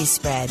kefir cheese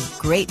spread.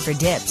 Great for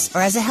dips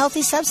or as a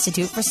healthy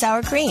substitute for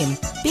sour cream.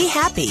 Be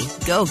happy.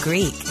 Go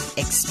Greek.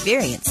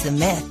 Experience the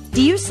myth.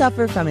 Do you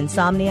suffer from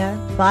insomnia,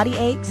 body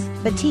aches,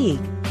 fatigue,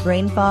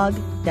 brain fog,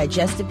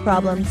 digestive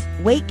problems,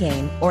 weight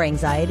gain, or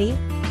anxiety?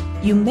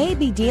 You may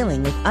be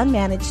dealing with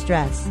unmanaged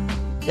stress.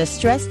 The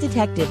Stress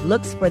Detective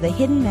looks for the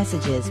hidden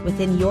messages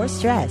within your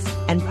stress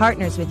and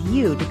partners with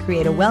you to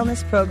create a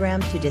wellness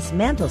program to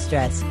dismantle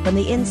stress from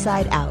the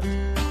inside out.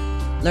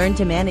 Learn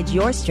to manage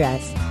your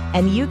stress,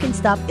 and you can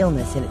stop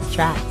illness in its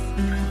tracks.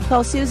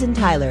 Call Susan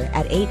Tyler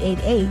at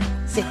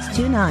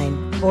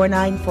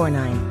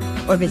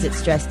 888-629-4949 or visit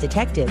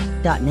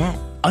stressdetective.net.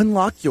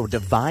 Unlock your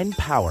divine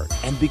power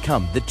and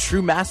become the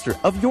true master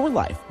of your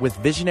life with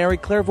visionary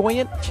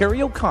clairvoyant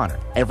Carrie O'Connor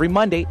every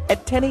Monday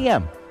at 10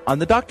 a.m. on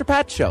The Dr.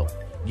 Pat Show.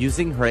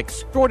 Using her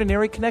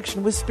extraordinary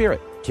connection with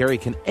Spirit, Carrie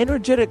can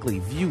energetically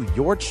view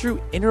your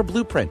true inner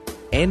blueprint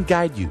and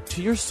guide you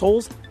to your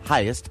soul's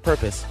highest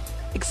purpose.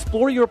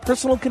 Explore your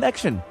personal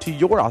connection to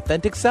your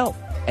authentic self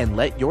and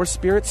let your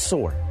spirit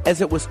soar as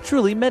it was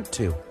truly meant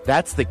to.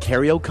 That's The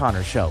Carrie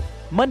O'Connor Show,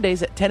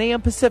 Mondays at 10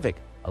 a.m. Pacific,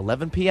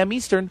 11 p.m.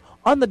 Eastern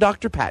on The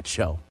Dr. Pat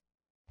Show.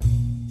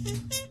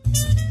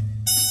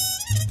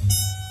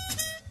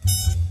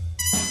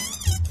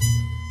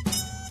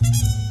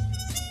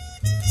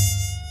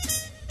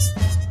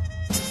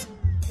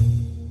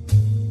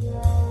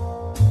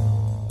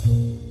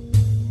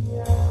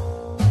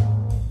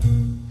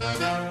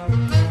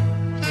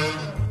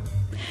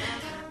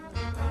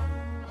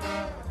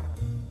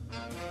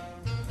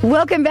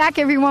 Welcome back,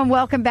 everyone.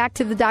 Welcome back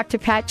to the Dr.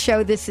 Pat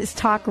Show. This is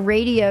Talk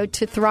Radio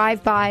to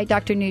Thrive by.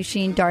 Dr.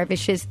 Nooshin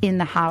Darvish is in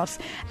the house.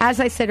 As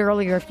I said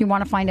earlier, if you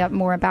want to find out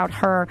more about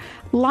her,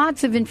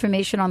 lots of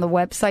information on the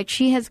website.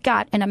 She has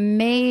got an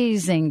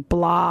amazing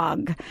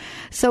blog.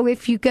 So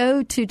if you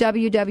go to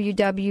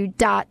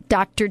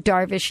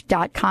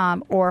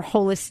www.drdarvish.com or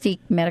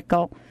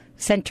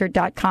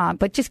holisticmedicalcenter.com,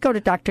 but just go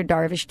to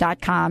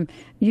drdarvish.com,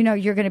 you know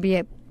you're going to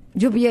be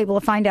you'll be able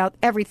to find out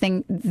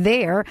everything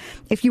there.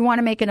 If you want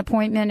to make an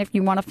appointment, if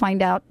you want to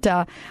find out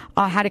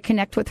how to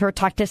connect with her,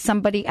 talk to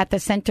somebody at the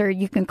center,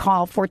 you can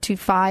call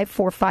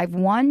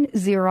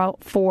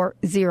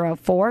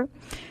 425-451-0404.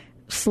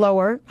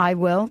 Slower, I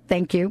will.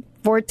 Thank you.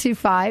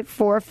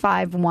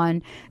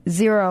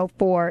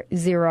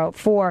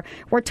 425-451-0404.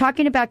 We're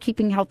talking about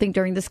keeping healthy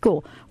during the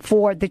school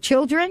for the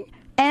children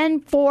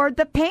and for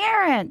the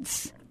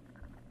parents.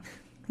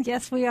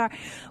 Yes, we are.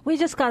 We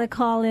just got a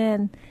call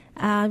in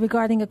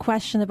regarding a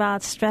question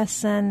about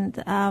stress and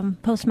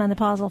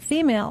postmenopausal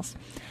females.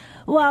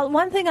 Well,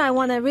 one thing I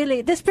want to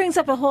really, this brings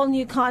up a whole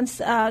new kind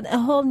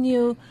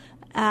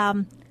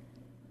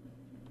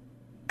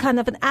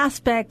of an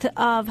aspect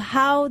of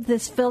how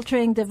this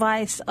filtering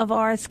device of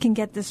ours can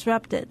get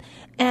disrupted.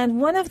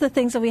 And one of the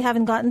things that we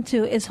haven't gotten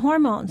to is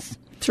hormones.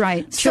 That's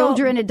right.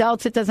 Children,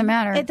 adults, it doesn't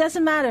matter. It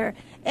doesn't matter.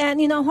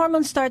 And, you know,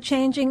 hormones start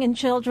changing in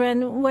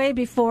children way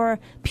before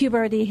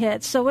puberty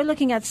hits. So we're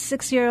looking at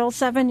 6-year-olds,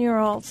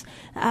 7-year-olds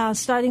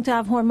starting to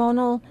have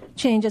hormonal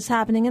changes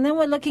happening. And then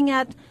we're looking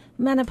at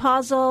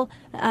menopausal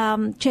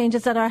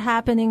changes that are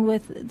happening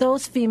with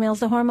those females,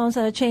 the hormones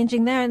that are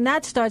changing there. And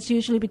that starts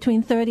usually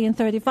between 30 and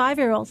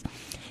 35-year-olds.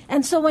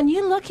 And so when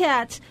you look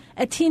at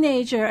a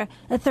teenager,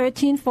 a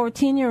 13,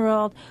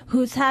 14-year-old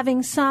who's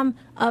having some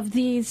of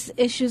these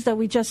issues that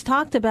we just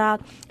talked about,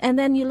 and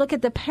then you look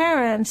at the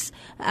parents,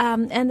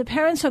 and the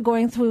parents are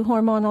going through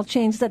hormonal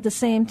changes at the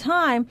same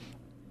time,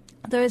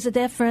 there is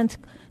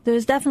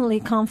definitely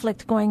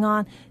conflict going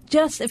on.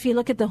 Just if you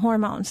look at the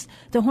hormones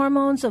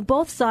of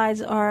both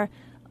sides are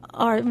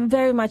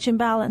very much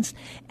imbalanced.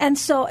 And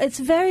so it's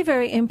very,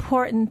 very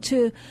important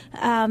to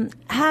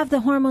have the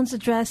hormones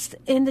addressed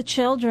in the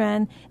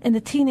children, in the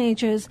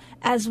teenagers,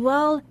 as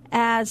well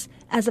as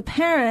a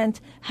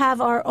parent, have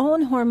our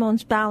own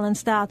hormones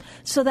balanced out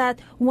so that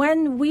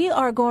when we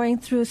are going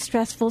through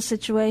stressful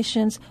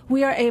situations,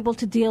 we are able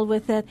to deal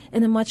with it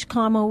in a much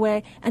calmer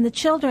way, and the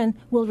children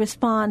will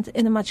respond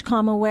in a much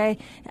calmer way,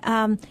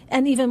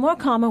 and even more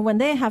calmer when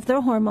they have their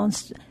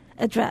hormones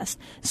addressed.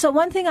 So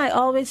one thing I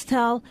always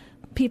tell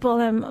people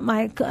and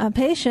my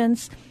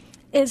patients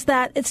is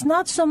that it's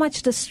not so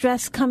much the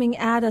stress coming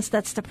at us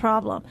that's the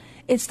problem.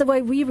 It's the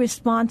way we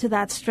respond to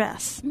that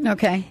stress.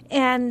 Okay.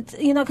 And,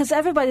 you know, because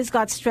everybody's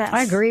got stress.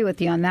 I agree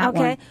with you on that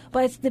one. Okay.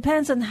 But it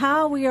depends on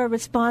how we are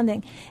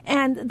responding.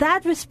 And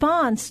that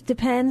response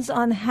depends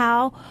on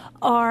how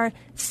well our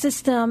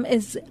system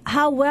is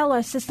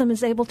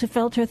able to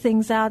filter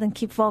things out and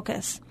keep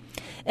focus.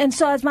 And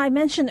so, as I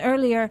mentioned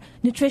earlier,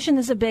 nutrition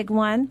is a big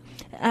one.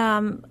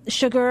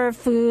 Sugar,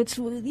 foods.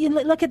 You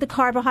look at the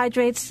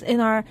carbohydrates in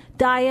our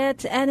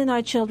diet and in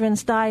our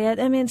children's diet.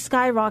 I mean,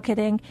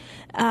 skyrocketing.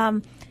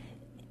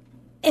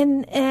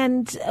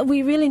 And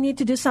we really need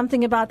to do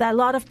something about that. A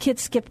lot of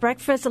kids skip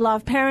breakfast. A lot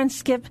of parents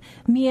skip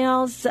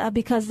meals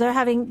because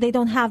they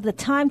don't have the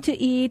time to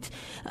eat.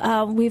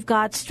 We've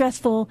got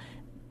stressful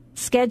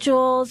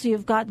schedules,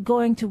 you've got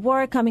going to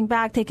work, coming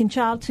back, taking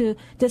child to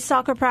this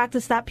soccer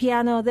practice, that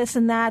piano, this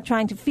and that,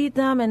 trying to feed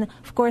them, and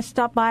of course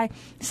stop by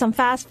some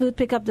fast food,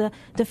 pick up the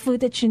food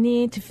that you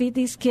need to feed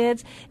these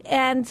kids,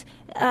 and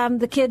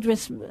the kid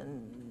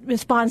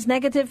responds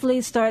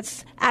negatively,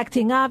 starts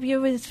acting up,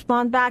 you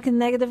respond back in a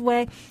negative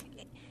way.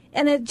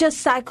 And it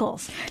just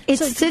cycles.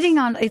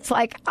 It's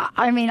like,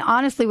 I mean,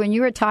 honestly, when you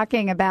were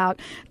talking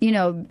about,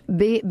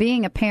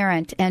 being a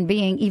parent and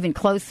being even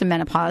close to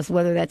menopause,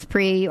 whether that's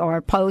pre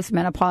or post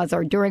menopause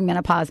or during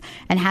menopause,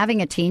 and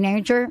having a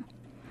teenager,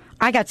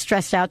 I got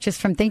stressed out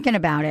just from thinking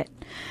about it.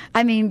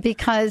 I mean,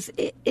 because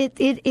it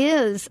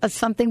is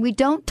something we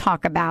don't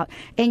talk about.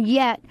 And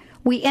yet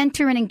we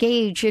enter and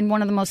engage in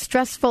one of the most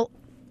stressful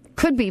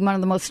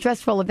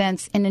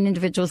events in an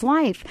individual's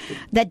life,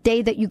 that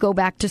day that you go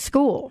back to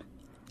school.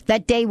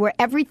 That day where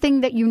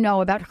everything that you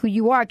know about who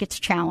you are gets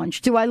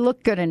challenged. Do I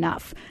look good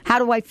enough? How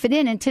do I fit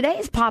in? In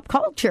today's pop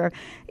culture,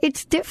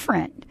 it's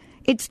different.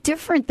 It's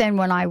different than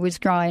when I was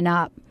growing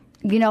up.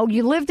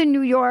 You lived in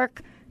New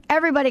York.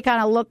 Everybody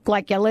kind of looked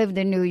like you lived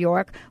in New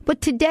York.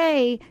 But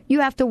today, you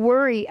have to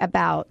worry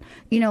about,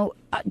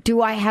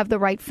 do I have the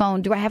right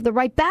phone? Do I have the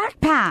right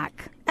backpack?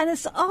 And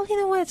it's all, you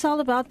know what it's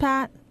all about,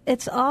 Pat?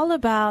 It's all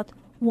about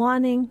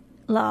wanting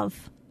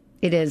love.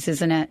 It is,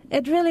 isn't it?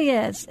 It really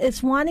is.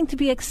 It's wanting to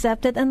be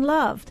accepted and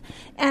loved.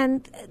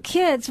 And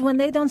kids, when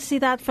they don't see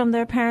that from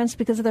their parents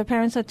because their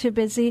parents are too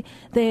busy,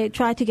 they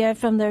try to get it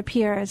from their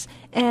peers.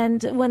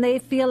 And when they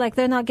feel like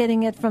they're not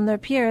getting it from their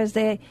peers,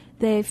 they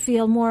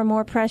feel more and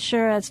more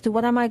pressure as to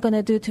what am I going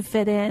to do to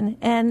fit in.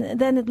 And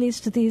then it leads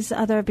to these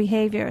other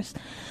behaviors.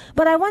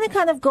 But I want to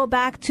kind of go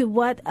back to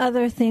what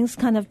other things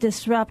kind of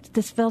disrupt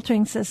this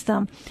filtering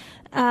system.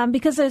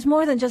 Because there's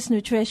more than just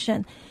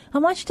nutrition. I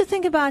want you to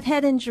think about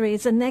head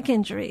injuries and neck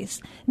injuries.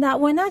 Now,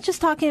 we're not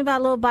just talking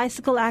about little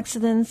bicycle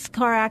accidents,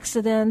 car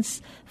accidents,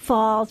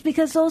 falls,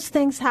 because those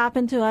things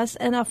happen to us.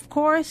 And, of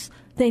course,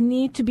 they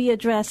need to be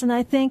addressed. And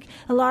I think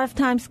a lot of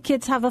times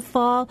kids have a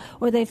fall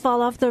or they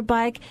fall off their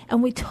bike,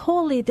 and we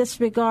totally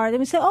disregard.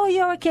 And we say, oh,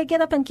 you're okay, get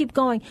up and keep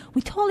going.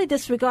 We totally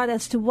disregard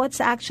as to what's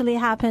actually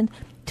happened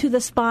to the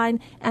spine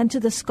and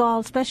to the skull,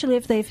 especially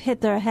if they've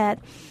hit their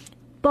head.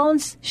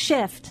 Bones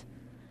shift.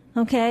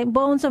 Okay,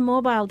 bones are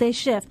mobile, they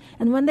shift.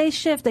 And when they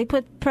shift, they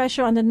put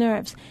pressure on the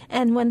nerves.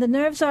 And when the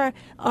nerves are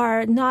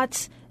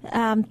not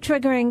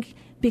triggering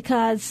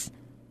because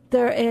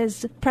there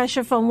is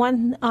pressure from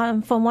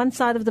one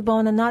side of the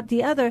bone and not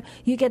the other,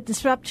 you get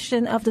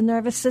disruption of the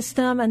nervous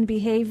system and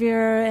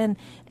behavior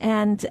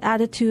and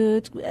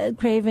attitude,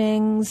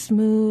 cravings,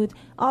 mood,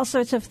 all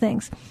sorts of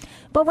things.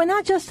 But we're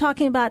not just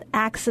talking about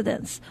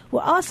accidents.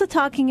 We're also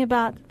talking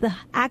about the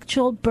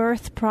actual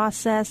birth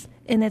process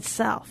in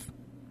itself.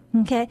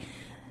 Okay,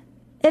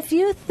 if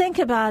you think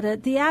about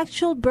it, the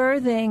actual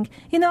birthing,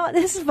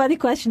 this is a funny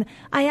question.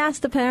 I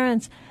asked the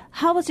parents,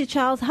 how was your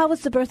child? How was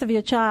the birth of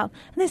your child?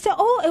 And they said,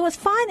 oh, it was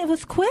fine. It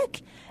was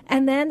quick.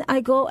 And then I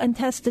go and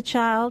test the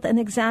child and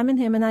examine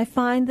him, and I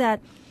find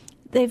that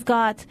they've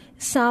got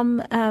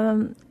some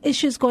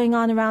issues going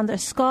on around their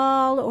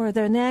skull or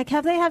their neck.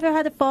 Have they ever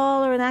had a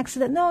fall or an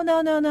accident? No.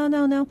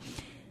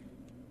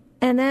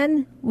 And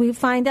then we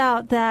find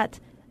out that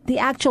the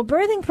actual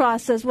birthing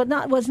process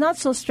was not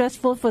so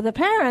stressful for the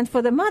parent,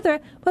 for the mother,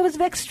 but was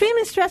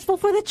extremely stressful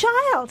for the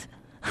child.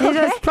 They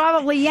just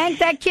probably yanked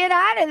that kid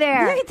out of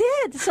there. They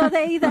did. So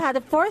they either had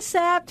a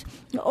forceps,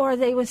 or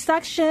they were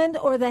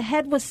suctioned, or the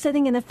head was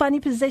sitting in a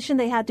funny position.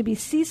 They had to be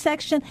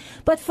C-section.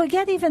 But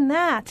forget even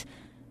that.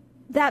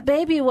 That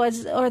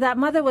that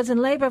mother was in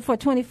labor for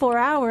 24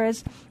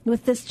 hours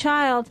with this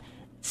child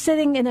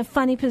sitting in a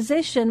funny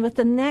position with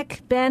the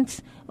neck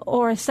bent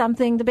or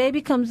something. The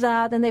baby comes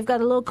out and they've got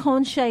a little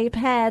cone-shaped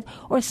head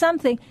or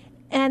something,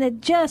 and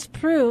it just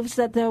proves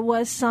that there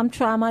was some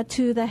trauma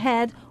to the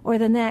head or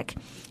the neck.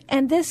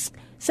 And this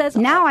says...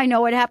 Now I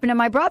know what happened to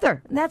my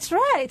brother. That's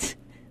right.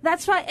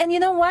 That's right. And you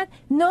know what?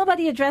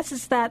 Nobody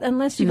addresses that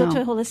unless you go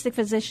to a holistic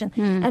physician.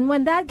 And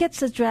when that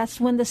gets addressed,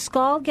 when the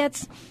skull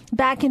gets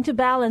back into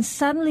balance,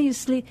 suddenly you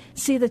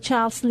see the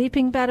child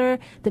sleeping better,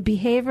 the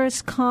behavior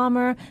is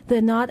calmer,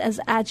 they're not as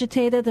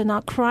agitated, they're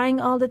not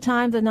crying all the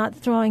time, they're not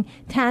throwing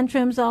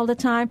tantrums all the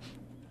time.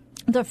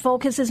 Their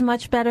focus is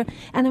much better.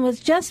 And it was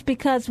just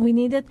because we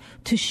needed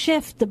to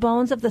shift the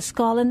bones of the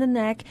skull and the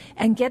neck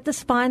and get the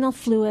spinal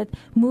fluid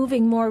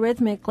moving more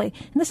rhythmically.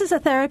 And this is a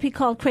therapy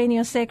called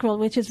craniosacral,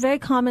 which is very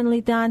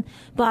commonly done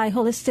by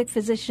holistic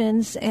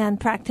physicians and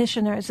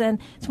practitioners. And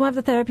it's one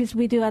of the therapies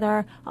we do at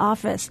our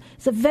office.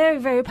 It's a very,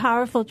 very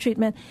powerful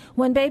treatment.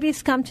 When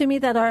babies come to me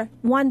that are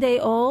 1 day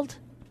old,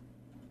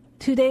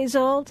 2 days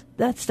old,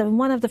 that's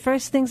one of the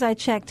first things I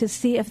check to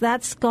see if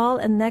that skull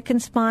and neck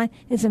and spine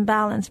is in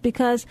balance.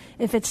 Because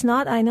if it's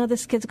not, I know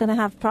this kid's going to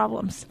have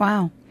problems.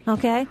 Wow.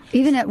 Okay?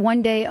 Even at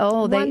 1 day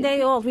old. 1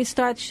 day old, we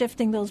start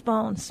shifting those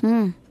bones.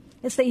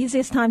 It's the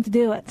easiest time to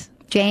do it.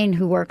 Jane,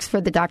 who works for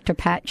the Dr.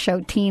 Pat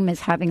Show team, is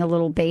having a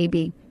little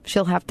baby.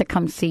 She'll have to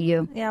come see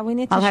you. Yeah, we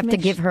need to. I'll have to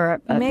give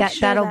her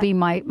that'll be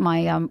my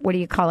what do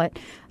you call it?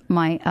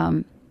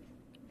 My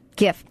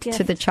gift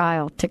to the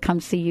child to come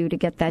see you to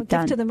get that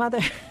done. Gift to the mother.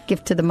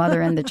 Gift to the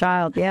mother and the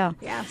child, yeah.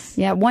 Yes.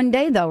 Yeah, one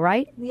day though,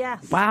 right?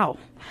 Yes. Wow.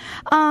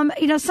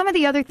 Some of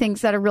the other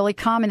things that are really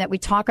common that we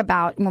talk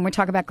about when we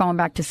talk about going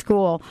back to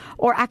school,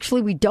 or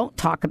actually we don't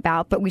talk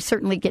about, but we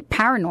certainly get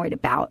paranoid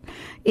about,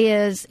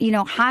 is,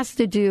 has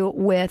to do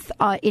with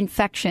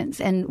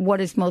infections and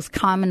what is most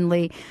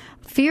commonly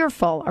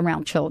fearful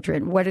around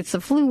children. What it's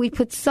the flu, we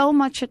put so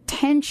much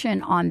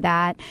attention on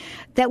that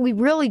we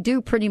really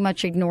do pretty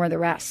much ignore the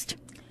rest.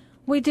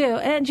 We do.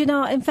 And,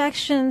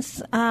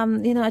 infections,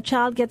 a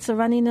child gets a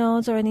runny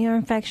nose or an ear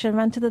infection,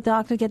 run to the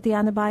doctor, get the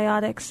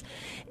antibiotics.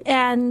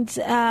 And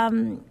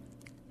a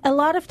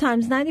lot of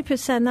times, 90 to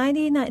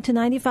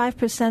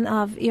 95%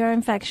 of ear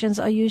infections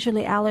are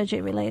usually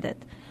allergy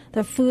related.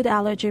 They're food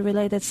allergy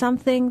related,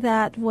 something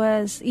that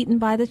was eaten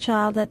by the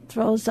child that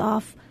throws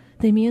off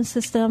the immune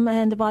system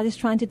and the body's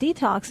trying to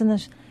detox.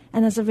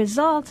 And as a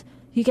result,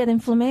 you get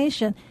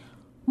inflammation.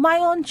 My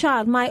own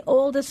child, my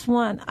oldest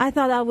one, I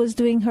thought I was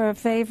doing her a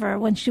favor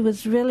when she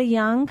was really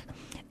young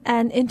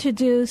and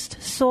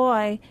introduced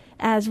soy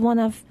as one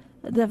of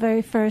the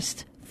very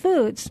first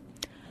foods.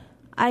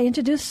 I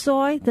introduced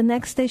soy. The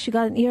next day she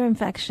got an ear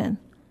infection.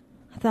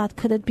 I thought,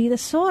 could it be the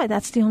soy?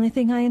 That's the only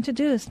thing I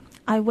introduced.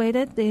 I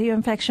waited. The ear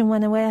infection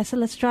went away. I said,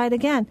 let's try it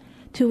again.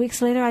 2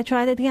 weeks later, I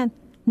tried it again.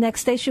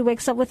 Next day she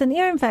wakes up with an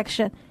ear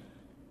infection.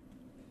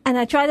 And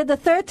I tried it the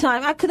third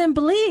time. I couldn't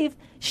believe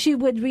she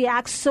would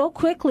react so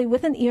quickly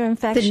with an ear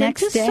infection the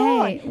next day.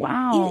 Soy.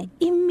 Wow.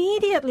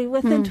 Immediately,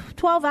 within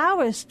 12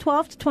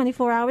 to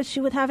 24 hours, she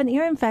would have an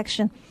ear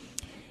infection.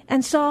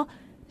 And so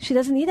she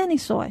doesn't eat any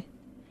soy.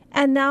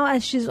 And now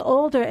as she's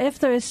older, if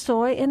there is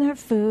soy in her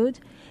food,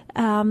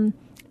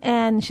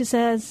 and she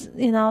says,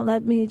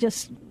 let me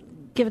just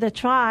give it a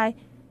try,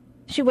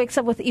 she wakes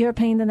up with ear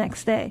pain the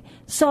next day.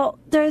 So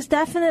there's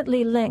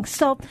definitely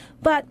links.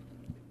 But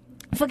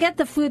forget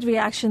the food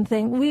reaction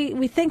thing.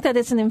 We think that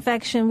it's an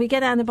infection. We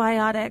get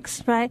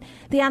antibiotics, right?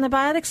 The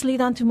antibiotics lead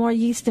on to more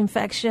yeast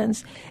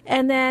infections.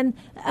 And then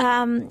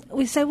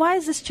we say, why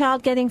is this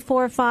child getting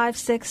 4, 5,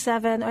 6,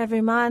 7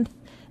 every month,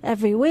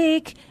 every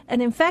week? An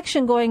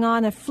infection going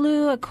on, a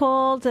flu, a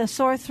cold, a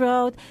sore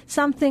throat,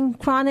 something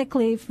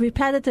chronically,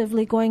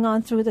 repetitively going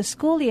on through the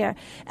school year.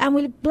 And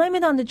we blame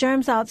it on the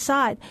germs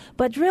outside.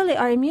 But really,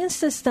 our immune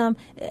system,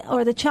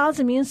 or the child's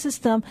immune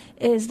system,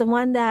 is the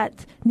one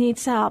that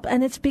needs help.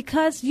 And it's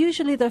because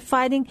usually they're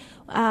fighting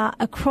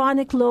a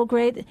chronic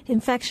low-grade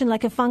infection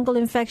like a fungal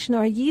infection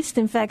or a yeast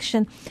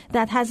infection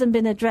that hasn't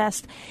been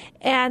addressed.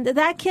 And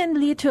that can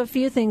lead to a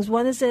few things.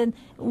 One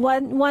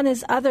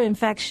is other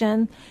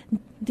infection.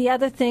 The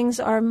other things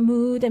are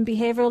mood and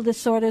behavioral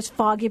disorders,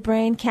 foggy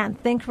brain, can't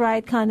think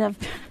right kind of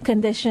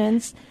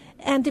conditions,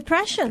 and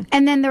depression.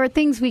 And then there are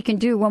things we can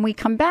do. When we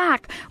come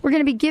back, we're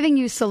going to be giving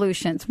you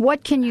solutions.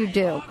 What can you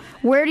do?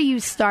 Where do you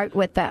start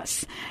with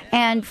this?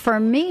 And for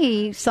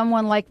me,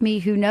 someone like me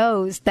who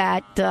knows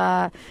that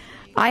I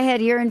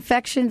had ear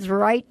infections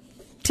right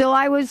till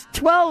I was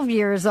 12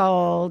 years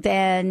old,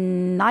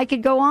 and I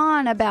could go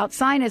on about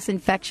sinus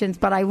infections,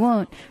 but I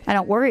won't. I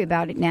don't worry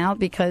about it now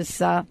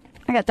because I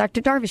got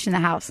Dr. Darvish in the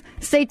house.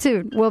 Stay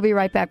tuned. We'll be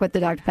right back with the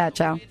Dr. Pat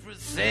Show.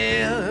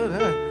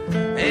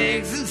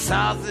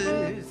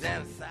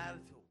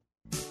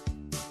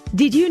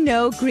 Did you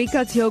know Greek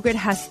God's yogurt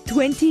has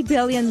 20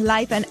 billion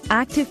live and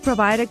active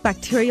probiotic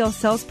bacterial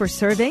cells per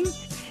serving?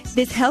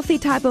 This healthy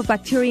type of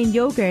bacteria in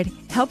yogurt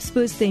helps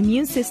boost the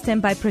immune system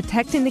by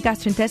protecting the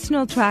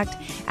gastrointestinal tract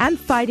and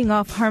fighting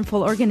off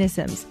harmful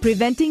organisms,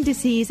 preventing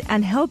disease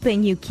and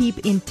helping you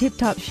keep in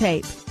tip-top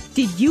shape.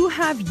 Did you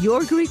have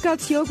your Greek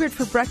God's yogurt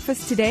for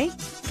breakfast today?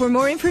 For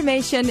more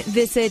information,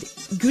 visit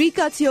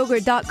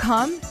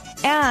GreekGodsYogurt.com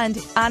and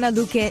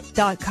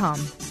AnnaLuque.com.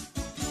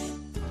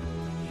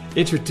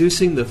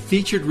 Introducing the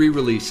featured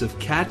re-release of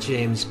Kat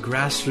James'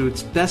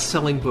 grassroots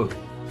best-selling book,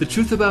 The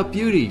Truth About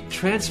Beauty,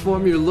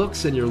 Transform Your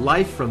Looks and Your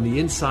Life from the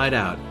Inside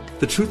Out.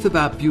 The Truth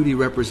About Beauty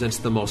represents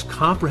the most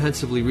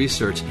comprehensively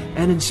researched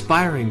and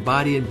inspiring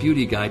body and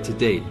beauty guide to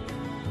date.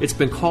 It's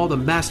been called a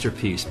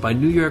masterpiece by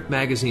New York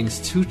Magazine's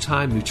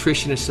two-time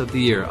Nutritionist of the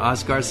Year,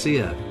 Oz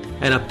Garcia,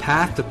 and a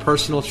path to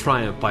personal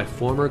triumph by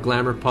former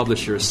Glamour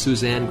publisher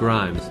Suzanne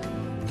Grimes.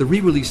 The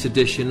re-released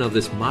edition of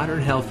this modern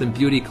health and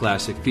beauty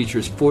classic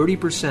features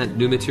 40%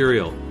 new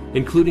material,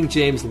 including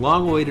James'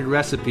 long-awaited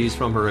recipes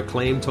from her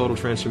acclaimed Total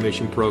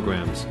Transformation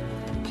programs.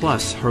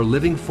 Plus, her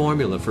living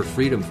formula for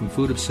freedom from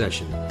food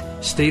obsession,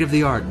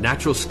 state-of-the-art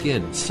natural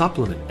skin,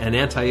 supplement, and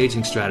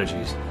anti-aging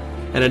strategies,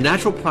 and a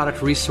natural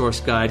product resource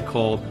guide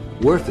called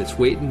Worth Its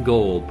Weight in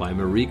Gold by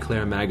Marie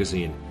Claire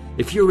Magazine.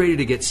 If you're ready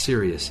to get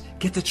serious,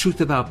 get the truth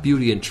about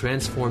beauty and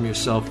transform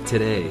yourself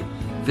today.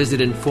 Visit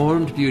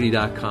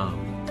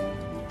informedbeauty.com.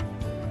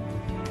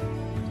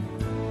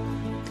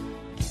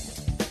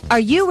 Are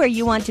you where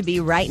you want to be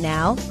right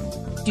now?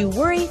 Do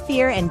worry,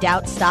 fear, and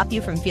doubt stop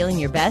you from feeling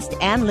your best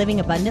and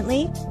living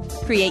abundantly?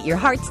 Create your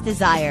heart's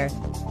desire.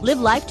 Live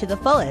life to the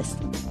fullest.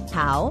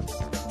 How?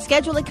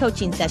 Schedule a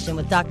coaching session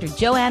with Dr.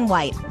 Joanne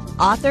White,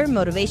 author,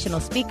 motivational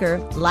speaker,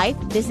 life,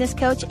 business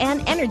coach,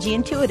 and energy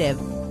intuitive.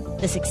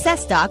 The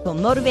Success Doc will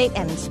motivate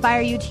and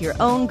inspire you to your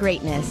own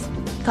greatness.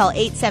 Call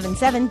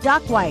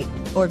 877-DOC-WHITE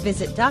or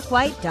visit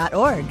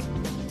docwhite.org.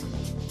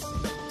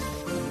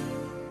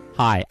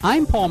 Hi,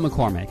 I'm Paul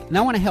McCormick, and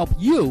I want to help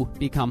you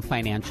become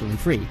financially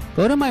free.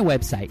 Go to my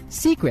website,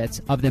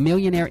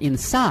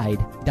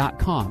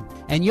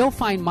 secretsofthemillionaire.inside.com, and you'll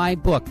find my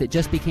book that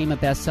just became a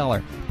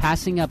bestseller,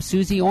 Passing Up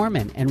Susie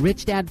Orman and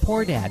Rich Dad,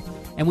 Poor Dad.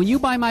 And when you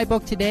buy my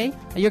book today,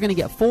 you're going to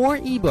get 4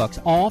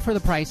 ebooks, all for the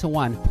price of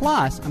 1.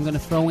 Plus, I'm going to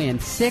throw in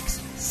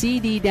 6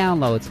 CD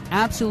downloads,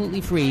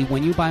 absolutely free,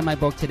 when you buy my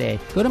book today.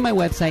 Go to my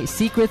website,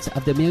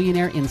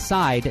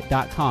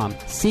 secretsofthemillionaire.inside.com.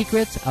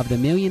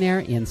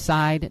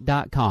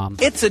 Secretsofthemillionaire.inside.com.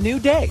 It's a new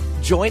day.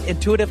 Join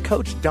intuitive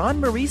coach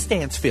Dawn Marie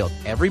Stansfield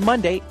every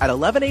Monday at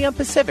 11 a.m.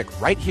 Pacific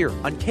right here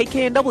on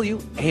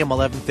KKNW AM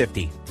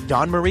 1150.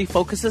 Dawn Marie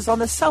focuses on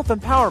the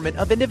self-empowerment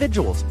of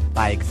individuals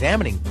by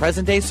examining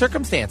present-day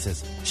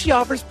circumstances. She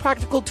offers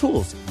practical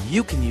tools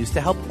you can use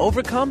to help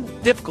overcome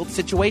difficult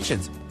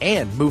situations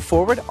and move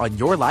forward on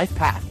your life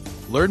path.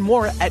 Learn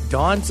more at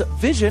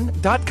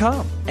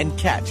dawnsvision.com and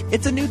catch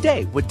It's a New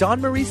Day with Dawn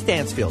Marie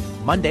Stansfield,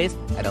 Mondays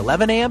at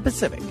 11 a.m.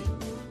 Pacific.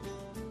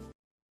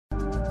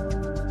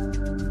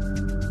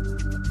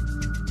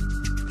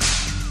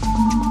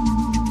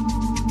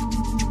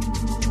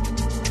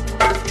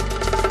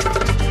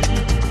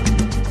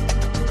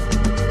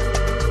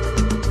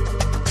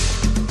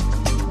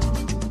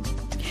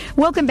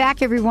 Welcome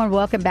back, everyone.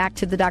 Welcome back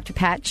to the Dr.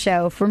 Pat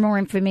Show. For more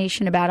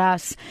information about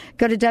us,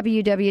 go to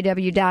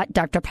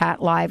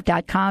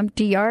www.drpatlive.com,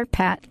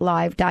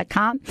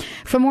 drpatlive.com.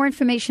 For more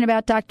information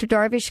about Dr.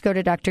 Darvish, go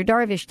to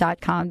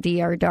drdarvish.com,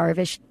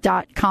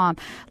 drdarvish.com.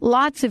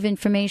 Lots of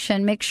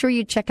information. Make sure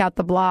you check out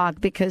the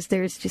blog because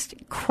there's just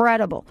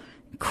incredible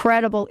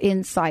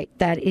insight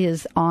that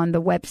is on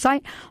the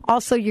website.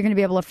 Also, you're going to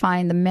be able to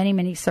find the many,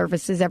 many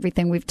services,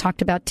 everything we've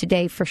talked about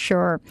today for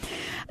sure.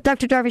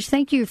 Dr. Darvish,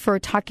 thank you for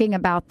talking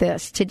about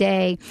this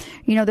today.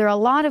 You know, there are a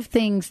lot of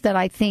things that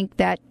I think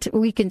that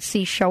we can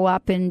see show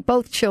up in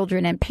both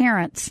children and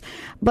parents,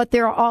 but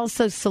there are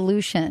also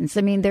solutions.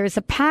 I mean, there's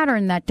a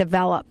pattern that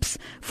develops,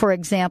 for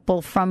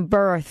example, from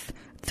birth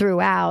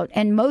throughout,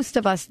 and most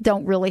of us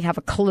don't really have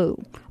a clue.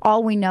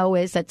 All we know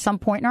is at some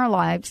point in our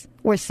lives,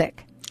 we're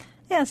sick.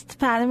 Yes,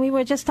 Pat, and we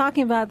were just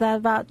talking about that,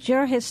 about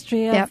your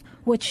history of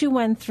what you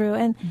went through.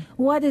 And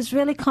what is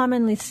really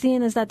commonly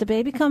seen is that the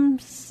baby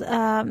comes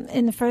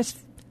in the first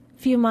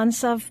few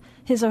months of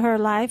his or her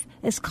life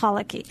is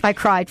colicky. I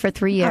cried for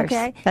 3 years.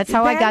 Okay. That's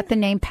how I got the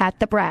name Pat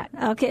the Brat.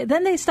 Okay,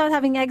 then they start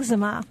having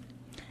eczema.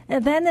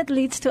 And then it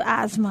leads to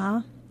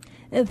asthma.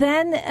 And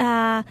then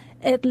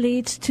it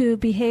leads to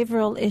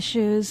behavioral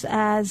issues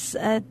as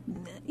a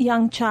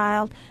young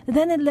child.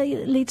 Then it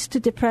leads to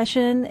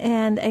depression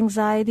and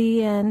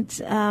anxiety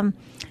and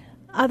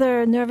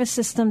other nervous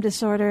system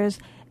disorders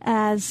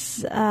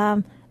as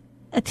a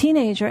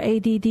teenager,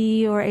 ADD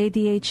or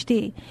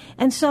ADHD.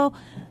 And so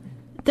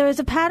there is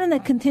a pattern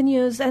that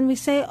continues, and we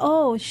say,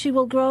 oh, she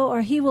will grow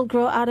or he will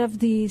grow out of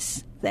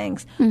these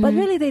things. Mm-hmm. But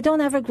really, they don't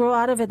ever grow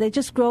out of it. They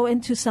just grow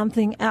into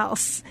something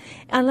else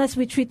unless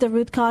we treat the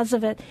root cause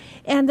of it.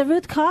 And the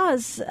root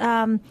cause,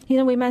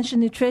 we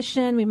mentioned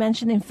nutrition, we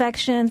mentioned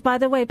infections. By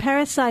the way,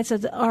 parasites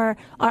are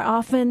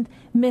often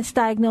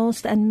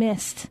misdiagnosed and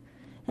missed.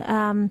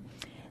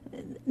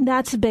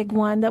 That's a big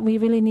one that we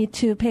really need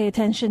to pay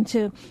attention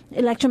to.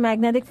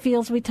 Electromagnetic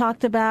fields we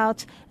talked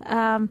about.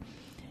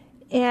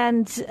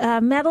 And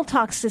metal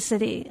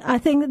toxicity. I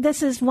think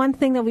this is one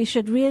thing that we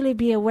should really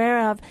be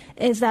aware of,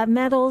 is that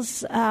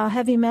metals,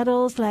 heavy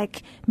metals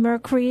like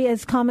mercury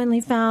is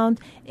commonly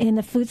found in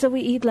the foods that we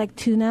eat, like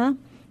tuna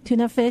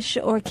fish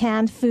or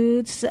canned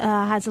foods,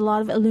 has a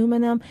lot of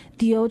aluminum.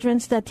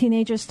 Deodorants that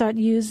teenagers start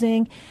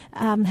using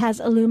has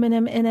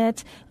aluminum in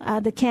it.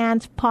 The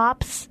canned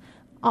pops,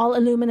 all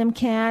aluminum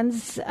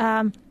cans.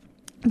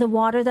 The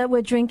water that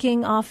we're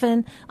drinking,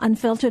 often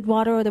unfiltered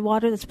water, or the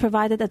water that's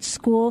provided at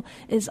school,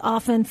 is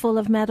often full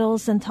of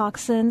metals and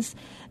toxins.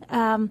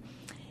 One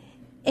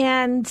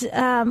thing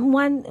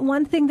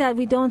that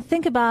we don't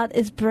think about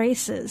is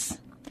braces.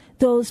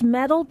 Those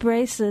metal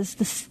braces,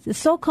 the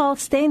so-called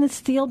stainless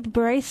steel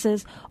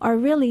braces, are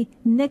really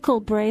nickel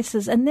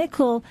braces. And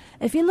nickel,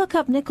 if you look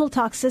up nickel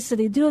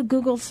toxicity, do a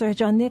Google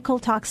search on nickel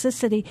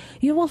toxicity,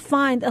 you will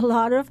find a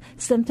lot of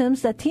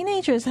symptoms that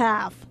teenagers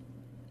have.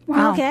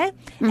 Wow. Okay?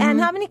 Mm-hmm.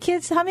 And how many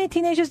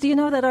teenagers do you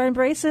know that are in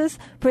braces?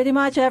 Pretty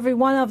much every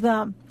one of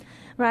them,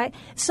 right?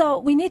 So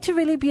we need to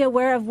really be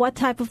aware of what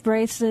type of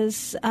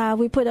braces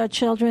we put our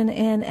children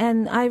in.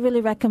 And I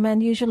really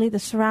recommend usually the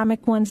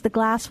ceramic ones, the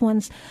glass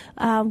ones,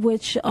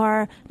 which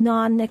are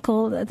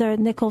non-nickel, they're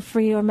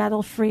nickel-free or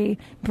metal-free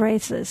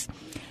braces.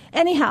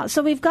 Anyhow,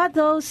 so we've got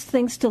those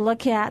things to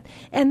look at.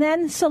 And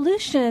then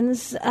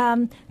solutions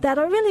that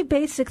are really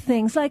basic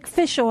things like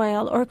fish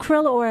oil or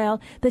krill oil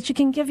that you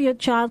can give your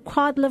child,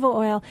 cod liver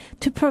oil,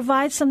 to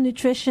provide some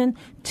nutrition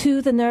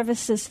to the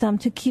nervous system,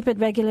 to keep it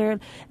regular.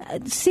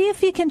 See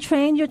if you can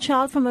train your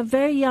child from a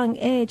very young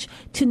age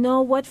to know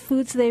what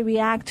foods they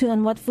react to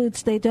and what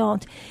foods they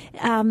don't.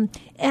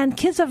 And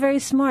kids are very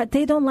smart.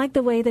 They don't like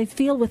the way they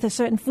feel with a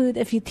certain food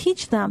if you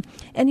teach them.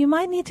 And you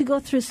might need to go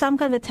through some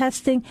kind of a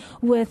testing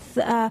with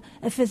a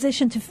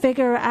physician to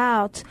figure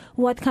out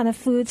what kind of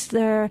foods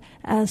they're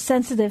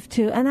sensitive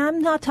to. And I'm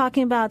not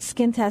talking about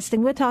skin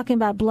testing. We're talking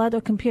about blood or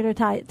computer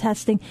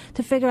testing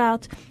to figure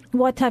out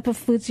what type of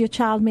foods your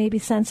child may be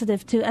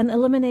sensitive to and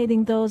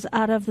eliminating those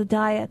out of the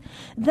diet.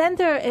 Then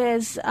there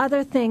is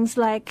other things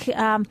like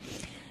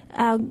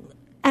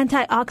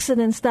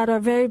antioxidants that are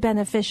very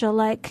beneficial,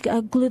 like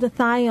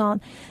glutathione,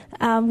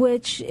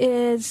 which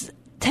is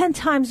 10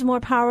 times more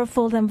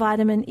powerful than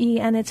vitamin E,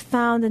 and it's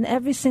found in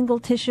every single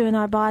tissue in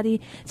our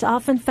body. It's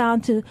often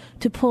found to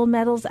pull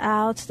metals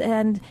out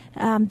and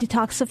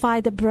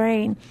detoxify the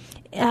brain.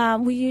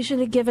 We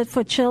usually give it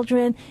for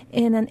children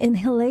in an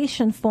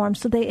inhalation form,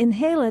 so they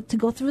inhale it to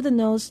go through the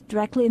nose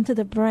directly into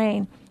the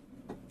brain.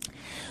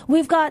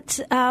 We've got,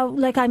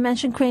 like I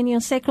mentioned,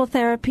 craniosacral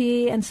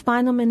therapy and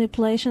spinal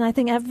manipulation. I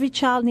think every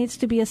child needs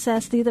to be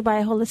assessed either by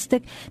a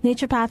holistic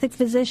naturopathic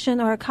physician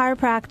or a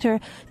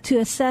chiropractor to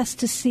assess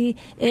to see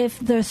if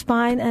their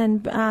spine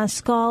and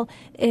skull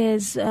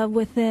is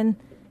within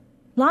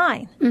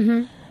line.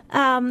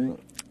 Mm-hmm.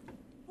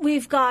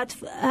 We've got,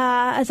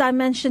 as I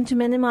mentioned, to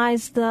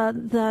minimize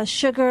the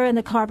sugar and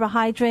the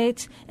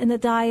carbohydrates in the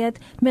diet,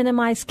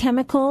 minimize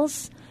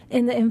chemicals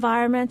in the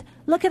environment.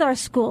 Look at our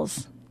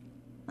schools.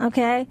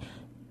 Okay,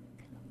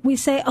 we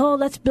say, oh,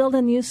 let's build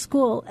a new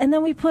school. And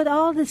then we put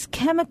all this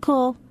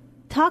chemical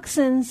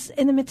toxins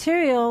in the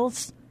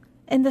materials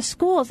in the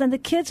schools. And the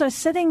kids are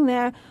sitting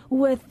there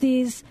with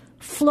these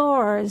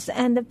floors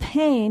and the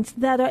paints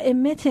that are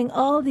emitting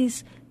all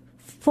these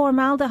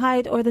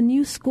formaldehyde or the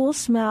new school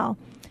smell.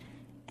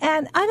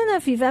 And I don't know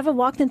if you've ever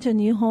walked into a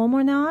new home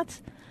or not,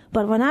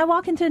 but when I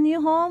walk into a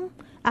new home,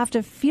 after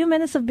a few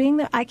minutes of being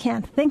there, I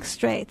can't think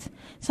straight.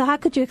 So how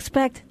could you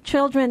expect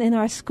children in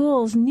our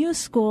schools, new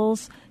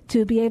schools,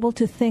 to be able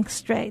to think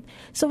straight?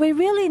 So we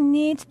really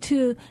need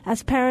to,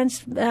 as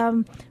parents,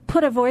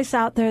 put a voice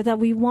out there that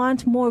we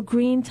want more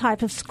green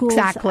type of schools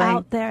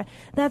out there.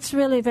 That's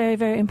really very,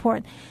 very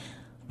important.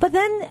 But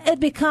then it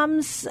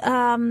becomes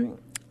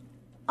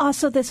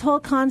also this whole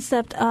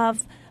concept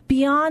of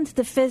beyond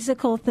the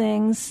physical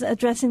things,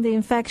 addressing the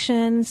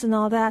infections and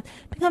all that,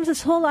 becomes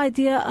this whole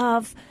idea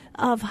of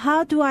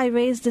how do I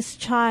raise this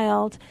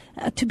child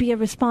to be a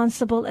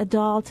responsible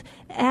adult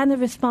and a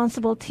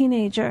responsible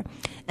teenager.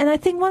 And I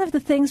think one of the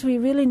things we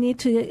really need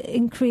to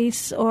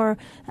increase or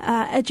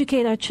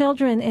educate our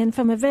children in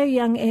from a very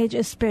young age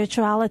is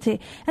spirituality.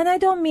 And I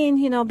don't mean,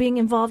 being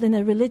involved in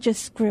a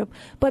religious group,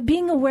 but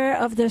being aware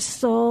of their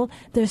soul,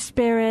 their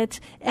spirit,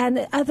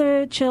 and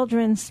other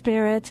children's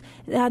spirit,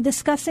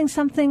 discussing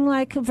something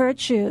like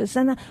virtues.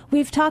 And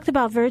we've talked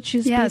about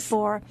virtues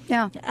before.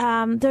 Yeah.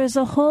 There's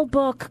a whole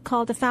book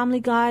called The Family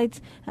Guide,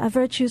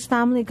 Virtues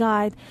Family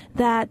Guide,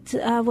 that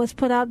was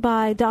put out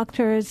by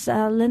doctors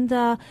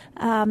Linda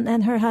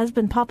and her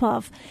husband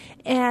Popov,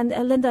 and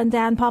Linda and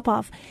Dan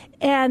Popov.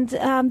 And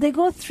they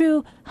go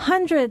through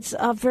hundreds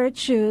of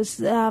virtues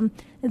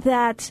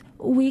that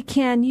we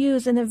can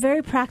use in a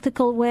very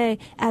practical way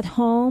at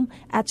home,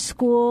 at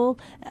school,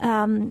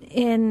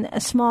 in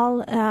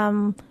small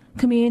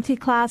community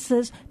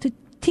classes, to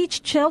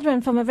teach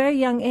children from a very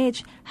young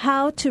age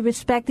how to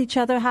respect each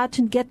other, how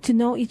to get to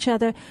know each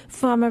other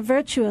from a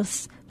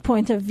virtuous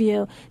point of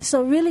view.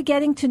 So really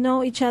getting to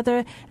know each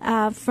other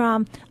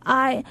from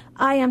I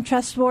am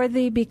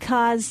trustworthy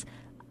because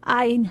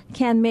I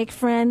can make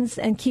friends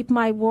and keep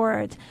my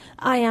word.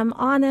 I am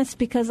honest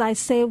because I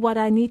say what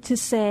I need to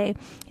say,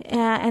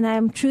 and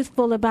I'm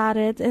truthful about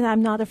it, and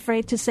I'm not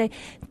afraid to say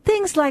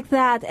things like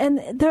that.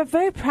 And they're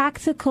very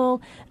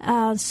practical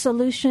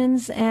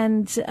solutions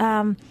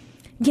and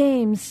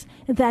games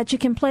that you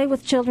can play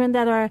with children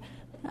that are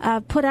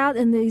put out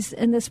in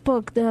this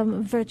book, the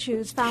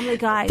Virtues Family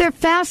Guide. They're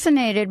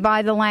fascinated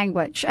by the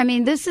language. I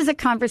mean, this is a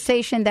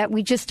conversation that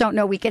we just don't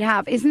know we could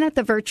have. Isn't that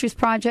the Virtues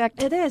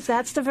Project? It is.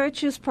 That's the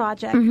Virtues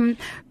Project. Mm-hmm.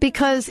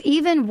 Because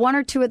even one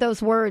or two of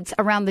those words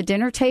around the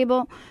dinner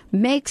table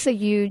makes a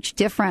huge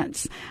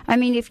difference. I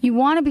mean, if you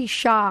want to be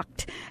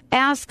shocked,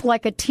 ask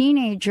like a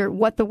teenager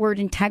what the word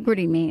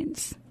integrity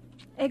means.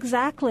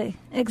 Exactly.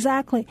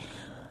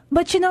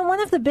 But, one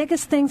of the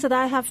biggest things that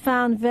I have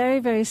found very,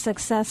 very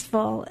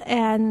successful,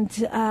 and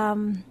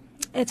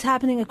it's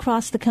happening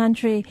across the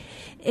country,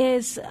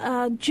 is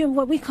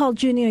what we call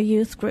junior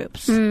youth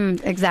groups.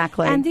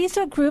 Exactly. And these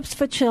are groups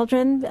for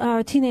children,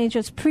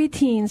 teenagers,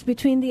 preteens,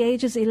 between the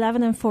ages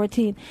 11 and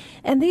 14.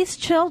 And these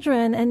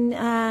children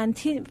and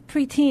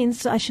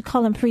preteens, I should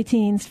call them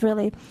preteens,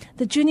 really,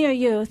 the junior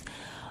youth,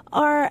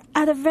 are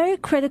at a very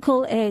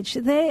critical age.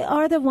 They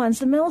are the ones,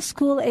 the middle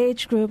school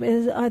age group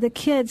are the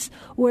kids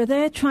where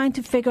they're trying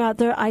to figure out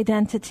their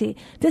identity.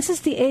 This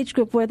is the age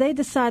group where they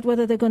decide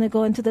whether they're going to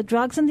go into the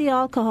drugs and the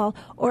alcohol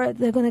or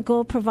they're going to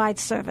go provide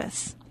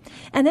service.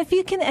 And if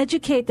you can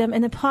educate them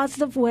in a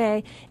positive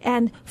way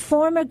and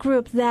form a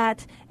group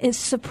that is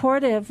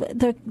supportive,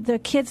 their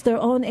kids their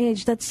own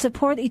age, that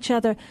support each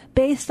other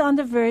based on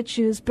the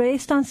virtues,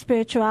 based on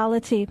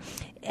spirituality,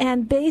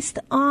 and based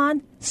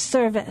on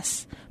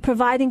service,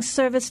 providing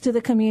service to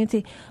the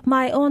community.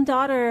 My own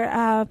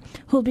daughter,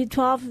 who'll be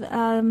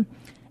 12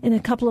 in a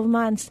couple of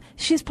months,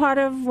 she's part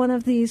of one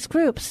of these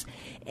groups.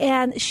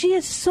 And she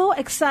is so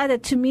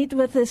excited to meet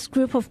with this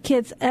group of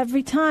kids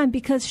every time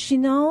because she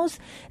knows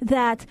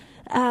that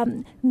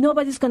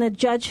nobody's going to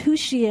judge who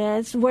she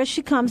is, where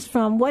she comes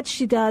from, what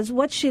she does,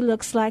 what she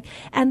looks like.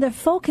 And their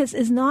focus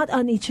is not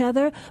on each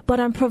other,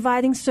 but on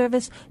providing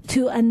service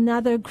to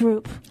another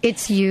group.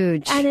 It's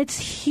huge. And it's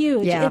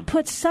huge. Yeah. It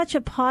puts such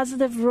a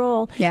positive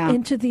role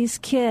into these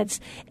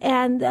kids.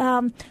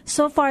 And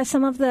so far,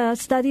 some of the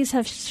studies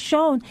have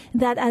shown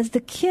that as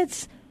the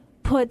kids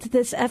put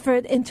this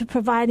effort into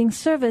providing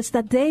service,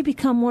 that they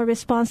become more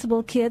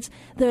responsible kids.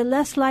 They're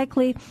less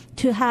likely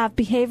to have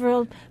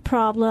behavioral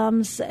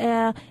problems,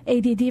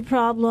 ADD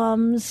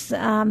problems,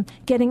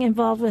 getting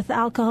involved with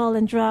alcohol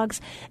and drugs.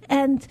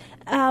 And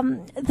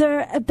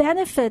they're a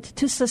benefit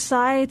to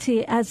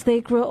society as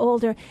they grow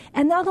older.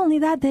 And not only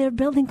that, they're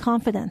building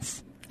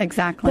confidence.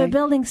 Exactly. They're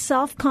building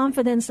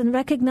self-confidence and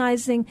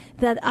recognizing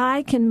that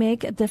I can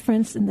make a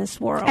difference in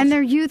this world. And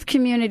they're youth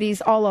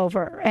communities all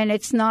over. And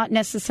it's not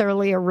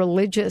necessarily a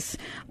religious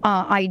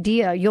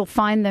idea. You'll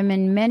find them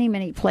in many,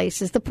 many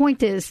places. The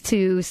point is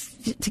to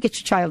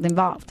get your child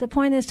involved. The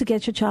point is to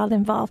get your child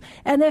involved.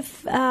 And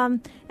if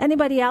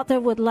anybody out there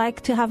would like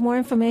to have more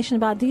information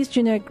about these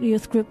junior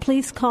youth group,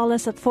 please call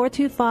us at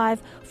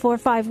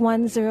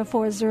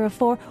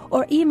 425-451-0404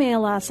 or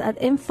email us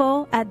at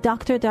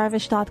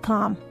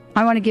info@drdarvish.com.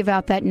 I want to give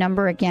out that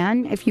number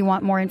again if you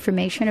want more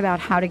information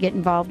about how to get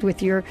involved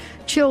with your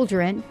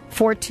children,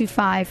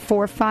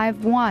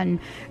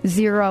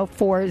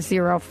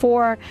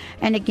 425-451-0404.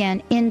 And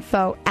again,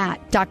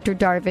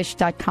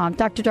 info@drdarvish.com.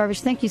 Dr.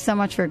 Darvish, thank you so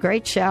much for a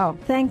great show.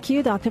 Thank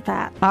you, Dr.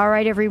 Pat. All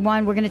right,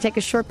 everyone, we're going to take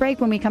a short break.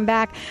 When we come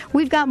back,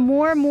 we've got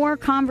more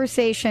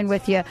conversation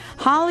with you.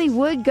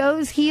 Hollywood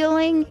goes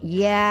healing.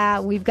 Yeah,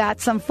 we've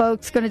got some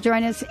folks going to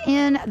join us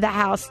in the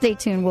house. Stay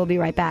tuned. We'll be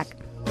right back.